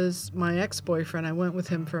was my ex-boyfriend. I went with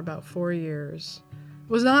him for about 4 years. It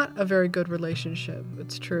was not a very good relationship,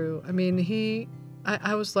 it's true. I mean,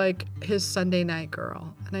 I was like his Sunday night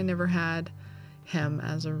girl, and I never had him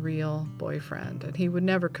as a real boyfriend. And he would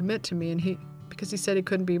never commit to me, because he said he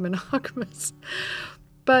couldn't be monogamous.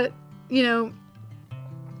 But, you know,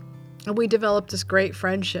 we developed this great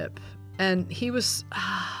friendship, and he was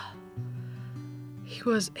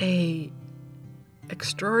a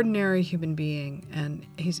extraordinary human being, and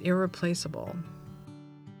he's irreplaceable.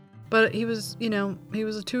 But he was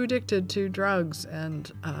too addicted to drugs,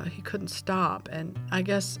 and he couldn't stop. And I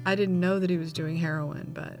guess I didn't know that he was doing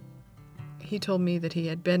heroin, but he told me that he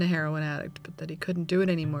had been a heroin addict, but that he couldn't do it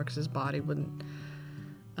anymore because his body wouldn't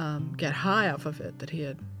get high off of it, that he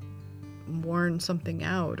had worn something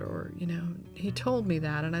out, or, he told me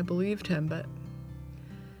that, and I believed him.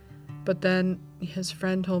 But then his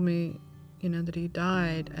friend told me, that he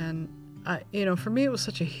died, and for me it was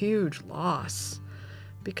such a huge loss,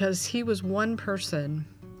 because he was one person,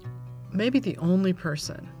 maybe the only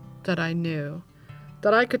person that I knew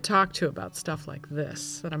that I could talk to about stuff like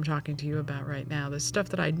this that I'm talking to you about right now, this stuff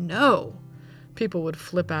that I know people would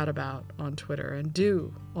flip out about on Twitter and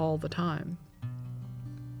do all the time.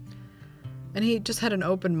 And he just had an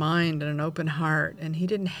open mind and an open heart, and he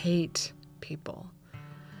didn't hate people.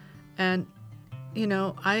 And,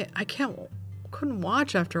 I couldn't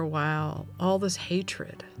watch after a while all this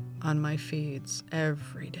hatred on my feeds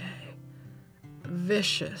every day.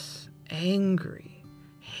 Vicious, angry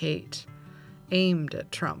hate aimed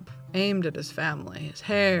at Trump, aimed at his family, his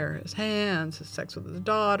hair, his hands, his sex with his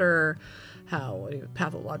daughter, he's a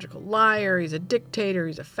pathological liar, he's a dictator,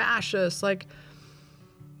 he's a fascist. Like,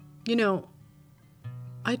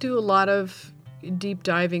 I do a lot of deep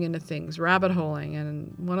diving into things, rabbit holing,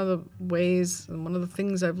 and one of the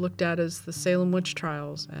things I've looked at is the Salem witch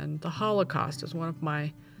trials, and the Holocaust is one of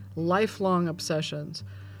my lifelong obsessions.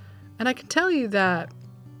 And I can tell you that,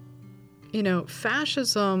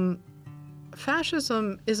 fascism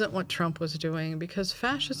isn't what Trump was doing, because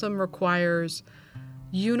fascism requires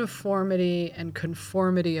uniformity and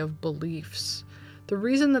conformity of beliefs. The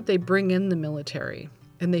reason that they bring in the military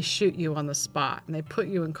and they shoot you on the spot and they put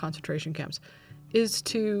you in concentration camps is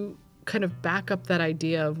to kind of back up that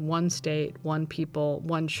idea of one state, one people,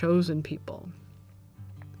 one chosen people.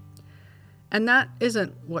 And that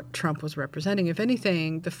isn't what Trump was representing. If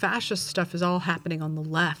anything, the fascist stuff is all happening on the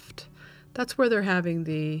left. That's where they're having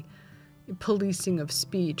the policing of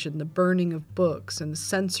speech and the burning of books and the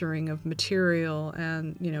censoring of material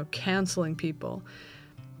and, canceling people.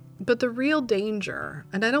 But the real danger,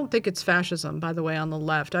 and I don't think it's fascism, by the way, on the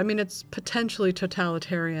left. I mean, it's potentially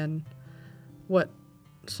totalitarian, what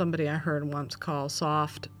somebody I heard once call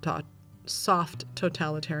soft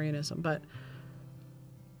totalitarianism.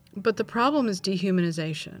 But the problem is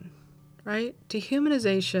dehumanization, right?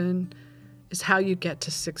 Dehumanization is how you get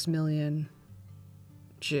to 6 million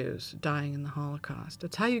Jews dying in the Holocaust.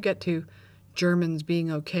 It's how you get to Germans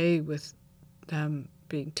being okay with them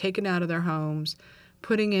being taken out of their homes,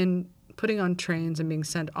 putting on trains and being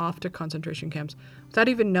sent off to concentration camps without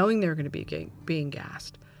even knowing they were going to be being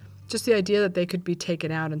gassed. Just the idea that they could be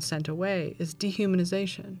taken out and sent away is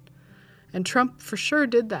dehumanization. And Trump for sure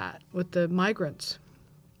did that with the migrants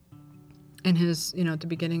in his, at the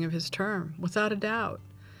beginning of his term, without a doubt.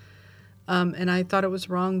 And I thought it was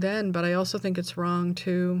wrong then, but I also think it's wrong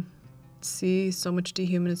to see so much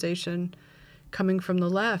dehumanization coming from the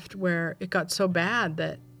left, where it got so bad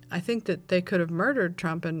that I think that they could have murdered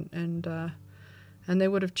Trump and they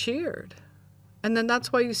would have cheered. And then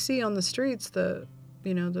that's why you see on the streets the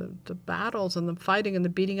battles and the fighting and the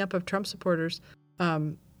beating up of Trump supporters.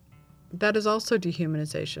 That is also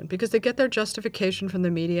dehumanization, because they get their justification from the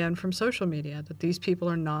media and from social media that these people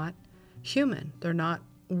are not human. They're not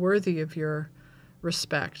worthy of your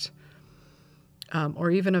respect,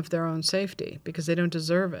 or even of their own safety, because they don't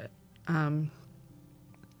deserve it.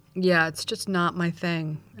 It's just not my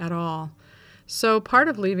thing at all. So part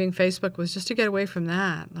of leaving Facebook was just to get away from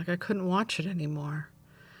that. Like, I couldn't watch it anymore.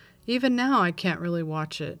 Even now, I can't really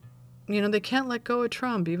watch it. They can't let go of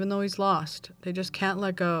Trump, even though he's lost. They just can't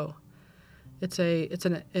let go. It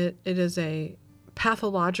is a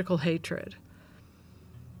pathological hatred.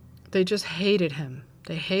 They just hated him.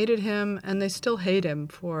 They hated him, and they still hate him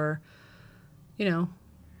for,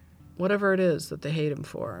 whatever it is that they hate him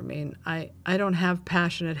for. I mean, I don't have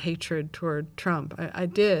passionate hatred toward Trump. I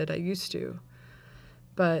used to.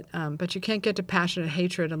 But you can't get to passionate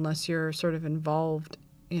hatred unless you're sort of involved,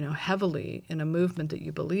 heavily in a movement that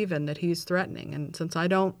you believe in that he's threatening. And since I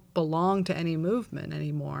don't belong to any movement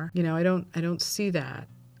anymore, I don't see that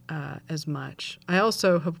as much. I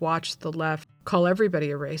also have watched the left call everybody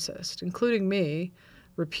a racist, including me,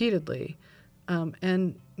 repeatedly.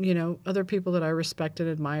 And other people that I respect and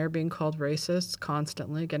admire being called racists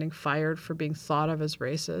constantly, getting fired for being thought of as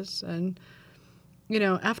racist. And,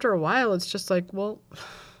 after a while, it's just like, well,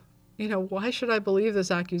 why should I believe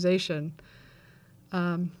this accusation?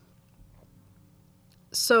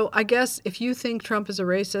 So I guess if you think Trump is a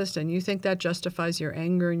racist and you think that justifies your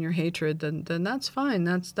anger and your hatred, then that's fine.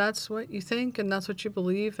 That's what you think and that's what you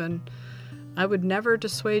believe. And I would never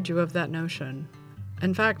dissuade you of that notion.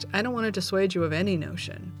 In fact, I don't want to dissuade you of any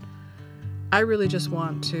notion. I really just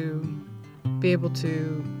want to be able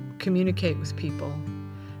to communicate with people,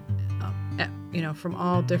 from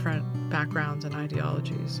all different backgrounds and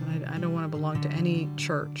ideologies. And I don't want to belong to any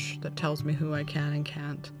church that tells me who I can and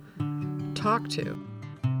can't talk to.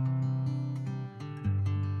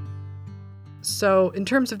 So in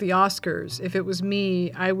terms of the Oscars, if it was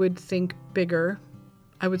me, I would think bigger.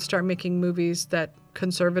 I would start making movies that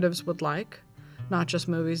conservatives would like, not just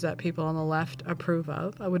movies that people on the left approve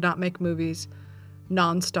of. I would not make movies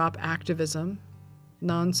nonstop activism,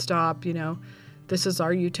 nonstop, this is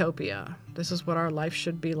our utopia. This is what our life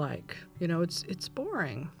should be like. It's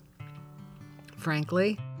boring,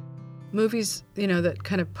 frankly. Movies, that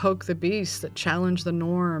kind of poke the beast, that challenge the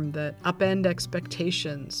norm, that upend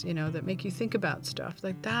expectations, that make you think about stuff.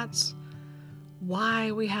 Like, that's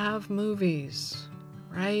why we have movies,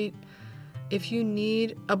 right? If you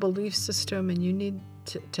need a belief system and you need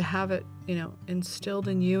to have it, instilled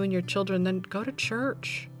in you and your children, then go to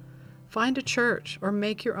church. Find a church or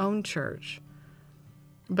make your own church.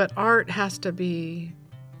 But art has to be,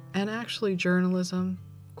 and actually journalism,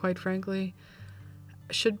 quite frankly,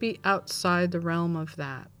 should be outside the realm of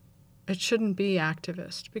that. It shouldn't be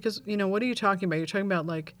activist. Because, what are you talking about? You're talking about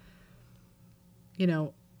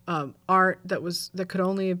art that could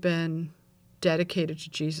only have been dedicated to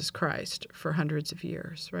Jesus Christ for hundreds of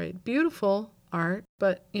years, right? Beautiful art,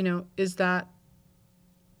 but, is that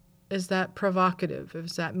provocative?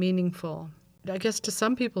 Is that meaningful? I guess to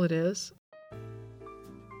some people it is.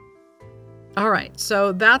 All right,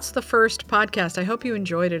 so that's the first podcast. I hope you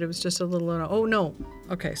enjoyed it. It was just a little, oh no.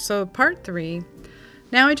 Okay, so part 3.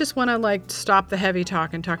 Now I just want to stop the heavy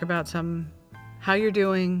talk and talk about how you're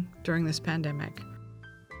doing during this pandemic.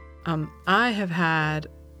 I have had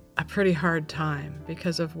a pretty hard time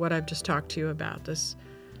because of what I've just talked to you about, this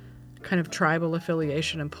kind of tribal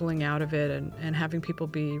affiliation and pulling out of it and having people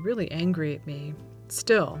be really angry at me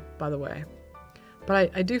still, by the way.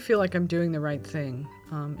 But I do feel like I'm doing the right thing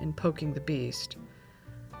in poking the beast.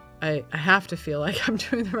 I have to feel like I'm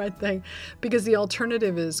doing the right thing because the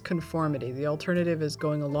alternative is conformity. The alternative is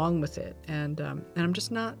going along with it. And I'm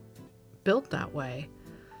just not built that way.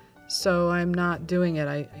 So I'm not doing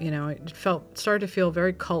it. It started to feel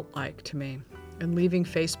very cult-like to me. And leaving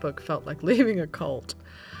Facebook felt like leaving a cult.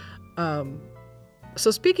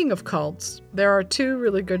 So speaking of cults, there are 2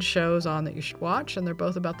 really good shows on that you should watch, and they're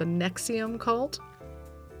both about the Nexium cult,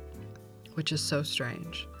 which is so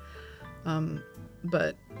strange.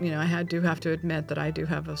 But, I do have to admit that I do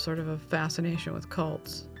have a sort of a fascination with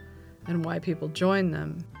cults and why people join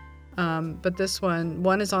them. But this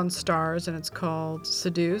one is on Stars, and it's called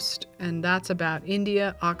Seduced, and that's about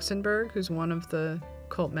India Oxenberg, who's one of the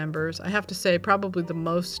cult members. I have to say, probably the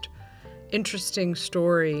most interesting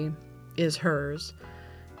story is hers.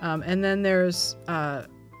 And then there's The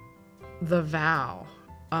Vow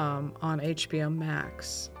on HBO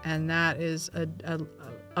Max, and that is a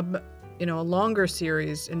longer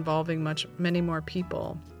series involving many more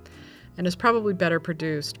people, and is probably better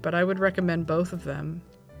produced. But I would recommend both of them.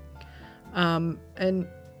 And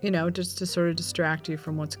just to sort of distract you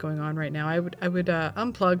from what's going on right now, I would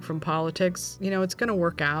unplug from politics. It's going to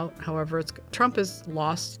work out. However, Trump is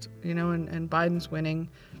lost, and Biden's winning.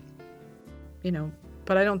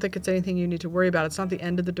 But I don't think it's anything you need to worry about. It's not the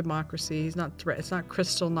end of the democracy. It's not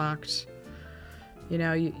crystal knocked.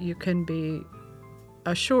 You can be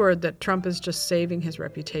assured that Trump is just saving his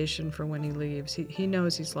reputation for when he leaves. He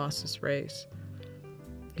knows he's lost this race.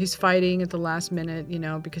 He's fighting at the last minute,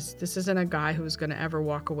 because this isn't a guy who is going to ever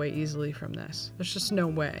walk away easily from this. There's just no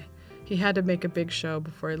way. He had to make a big show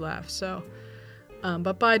before he left. So,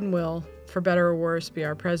 but Biden will, for better or worse, be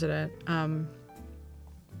our president.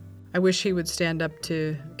 I wish he would stand up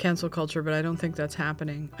to cancel culture, but I don't think that's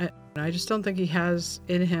happening. And I just don't think he has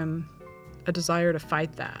in him a desire to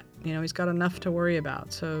fight that. He's got enough to worry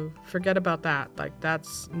about. So forget about that. Like,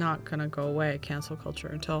 that's not going to go away, cancel culture,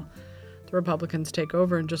 until the Republicans take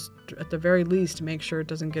over and just, at the very least, make sure it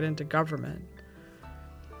doesn't get into government.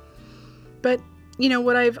 But,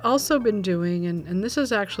 what I've also been doing, and this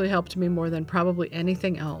has actually helped me more than probably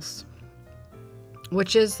anything else,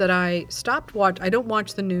 which is that I don't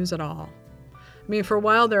watch the news at all. I mean, for a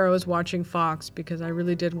while there, I was watching Fox because I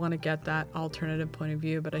really did want to get that alternative point of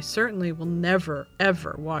view, but I certainly will never,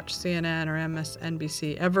 ever watch CNN or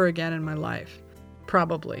MSNBC ever again in my life.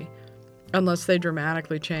 Probably. Unless they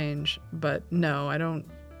dramatically change. But no, I don't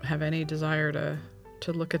have any desire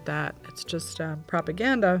to look at that. It's just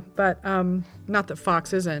propaganda. But not that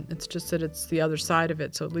Fox isn't. It's just that it's the other side of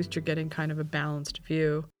it, so at least you're getting kind of a balanced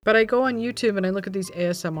view. But I go on YouTube and I look at these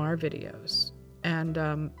ASMR videos. And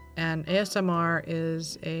ASMR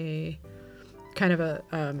is a kind of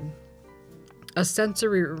a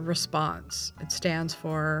sensory response. It stands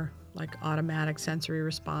for like automatic sensory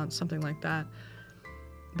response, something like that.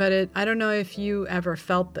 But I don't know if you ever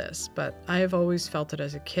felt this, but I have always felt it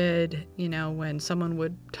as a kid, when someone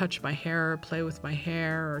would touch my hair, or play with my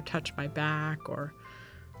hair, or touch my back, or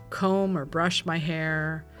comb or brush my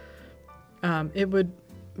hair. It would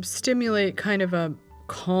stimulate kind of a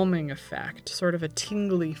calming effect, sort of a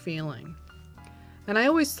tingly feeling. And I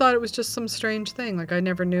always thought it was just some strange thing. Like, I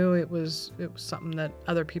never knew it was something that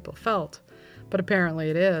other people felt. But apparently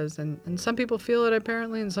it is. And some people feel it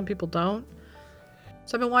apparently, and some people don't.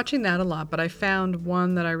 So I've been watching that a lot, but I found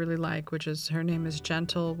one that I really like, which is, her name is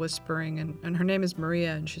Gentle Whispering, and her name is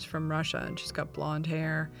Maria, and she's from Russia, and she's got blonde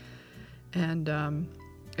hair. And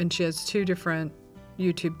she has 2 different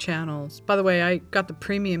YouTube channels. By the way, I got the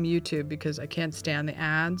premium YouTube because I can't stand the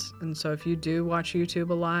ads. And so if you do watch YouTube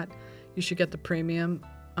a lot, you should get the premium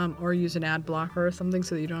or use an ad blocker or something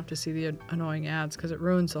so that you don't have to see the annoying ads, because it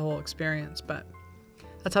ruins the whole experience. But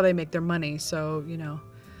that's how they make their money. So,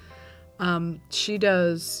 she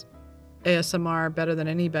does ASMR better than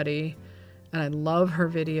anybody, and I love her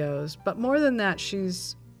videos. But more than that,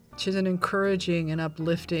 she's an encouraging and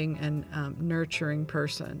uplifting and nurturing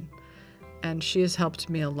person. And she has helped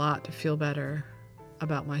me a lot to feel better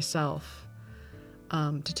about myself,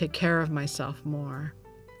 to take care of myself more,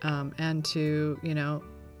 and to,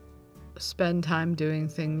 spend time doing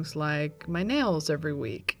things like my nails every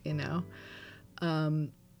week,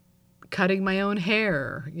 cutting my own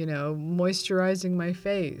hair, moisturizing my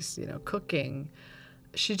face, cooking.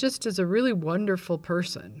 She just is a really wonderful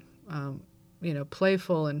person,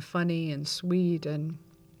 playful and funny and sweet, and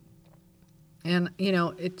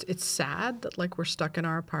it's sad that like we're stuck in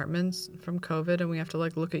our apartments from COVID and we have to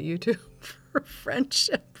like look at YouTube for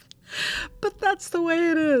friendship. But that's the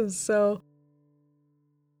way it is. So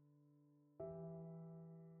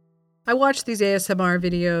I watch these ASMR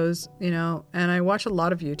videos, and I watch a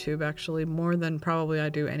lot of YouTube, actually, more than probably I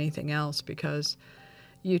do anything else, because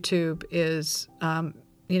YouTube is,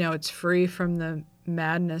 it's free from the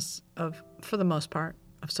madness of, for the most part,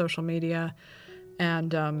 of social media.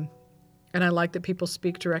 And I like that people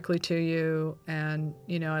speak directly to you. And,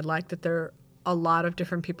 I like that there are a lot of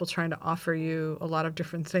different people trying to offer you a lot of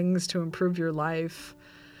different things to improve your life,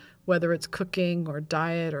 whether it's cooking or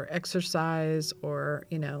diet or exercise or,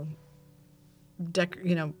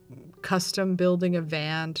 custom building a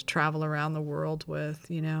van to travel around the world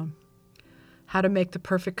with, how to make the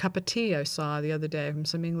perfect cup of tea I saw the other day from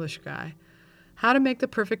some English guy. How to make the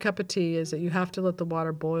perfect cup of tea is that you have to let the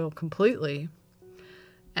water boil completely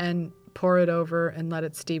and pour it over and let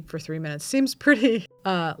it steep for 3 minutes. Seems pretty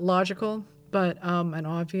logical, but and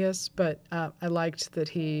obvious, but I liked that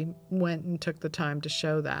he went and took the time to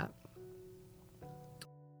show that.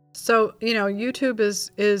 So, YouTube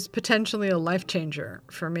is potentially a life changer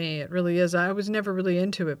for me. It really is. I was never really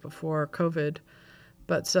into it before COVID,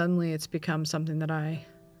 but suddenly it's become something that I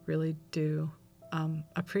really do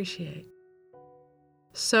appreciate.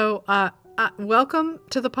 So, welcome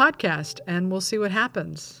to the podcast, and we'll see what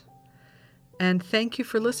happens. And thank you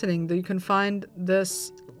for listening. You can find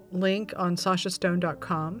this link on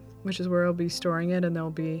sashastone.com, which is where I'll be storing it, and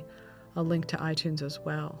there'll be a link to iTunes as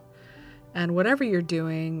well. And whatever you're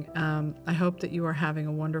doing, I hope that you are having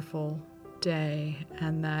a wonderful day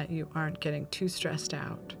and that you aren't getting too stressed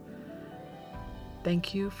out.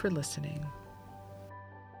 Thank you for listening.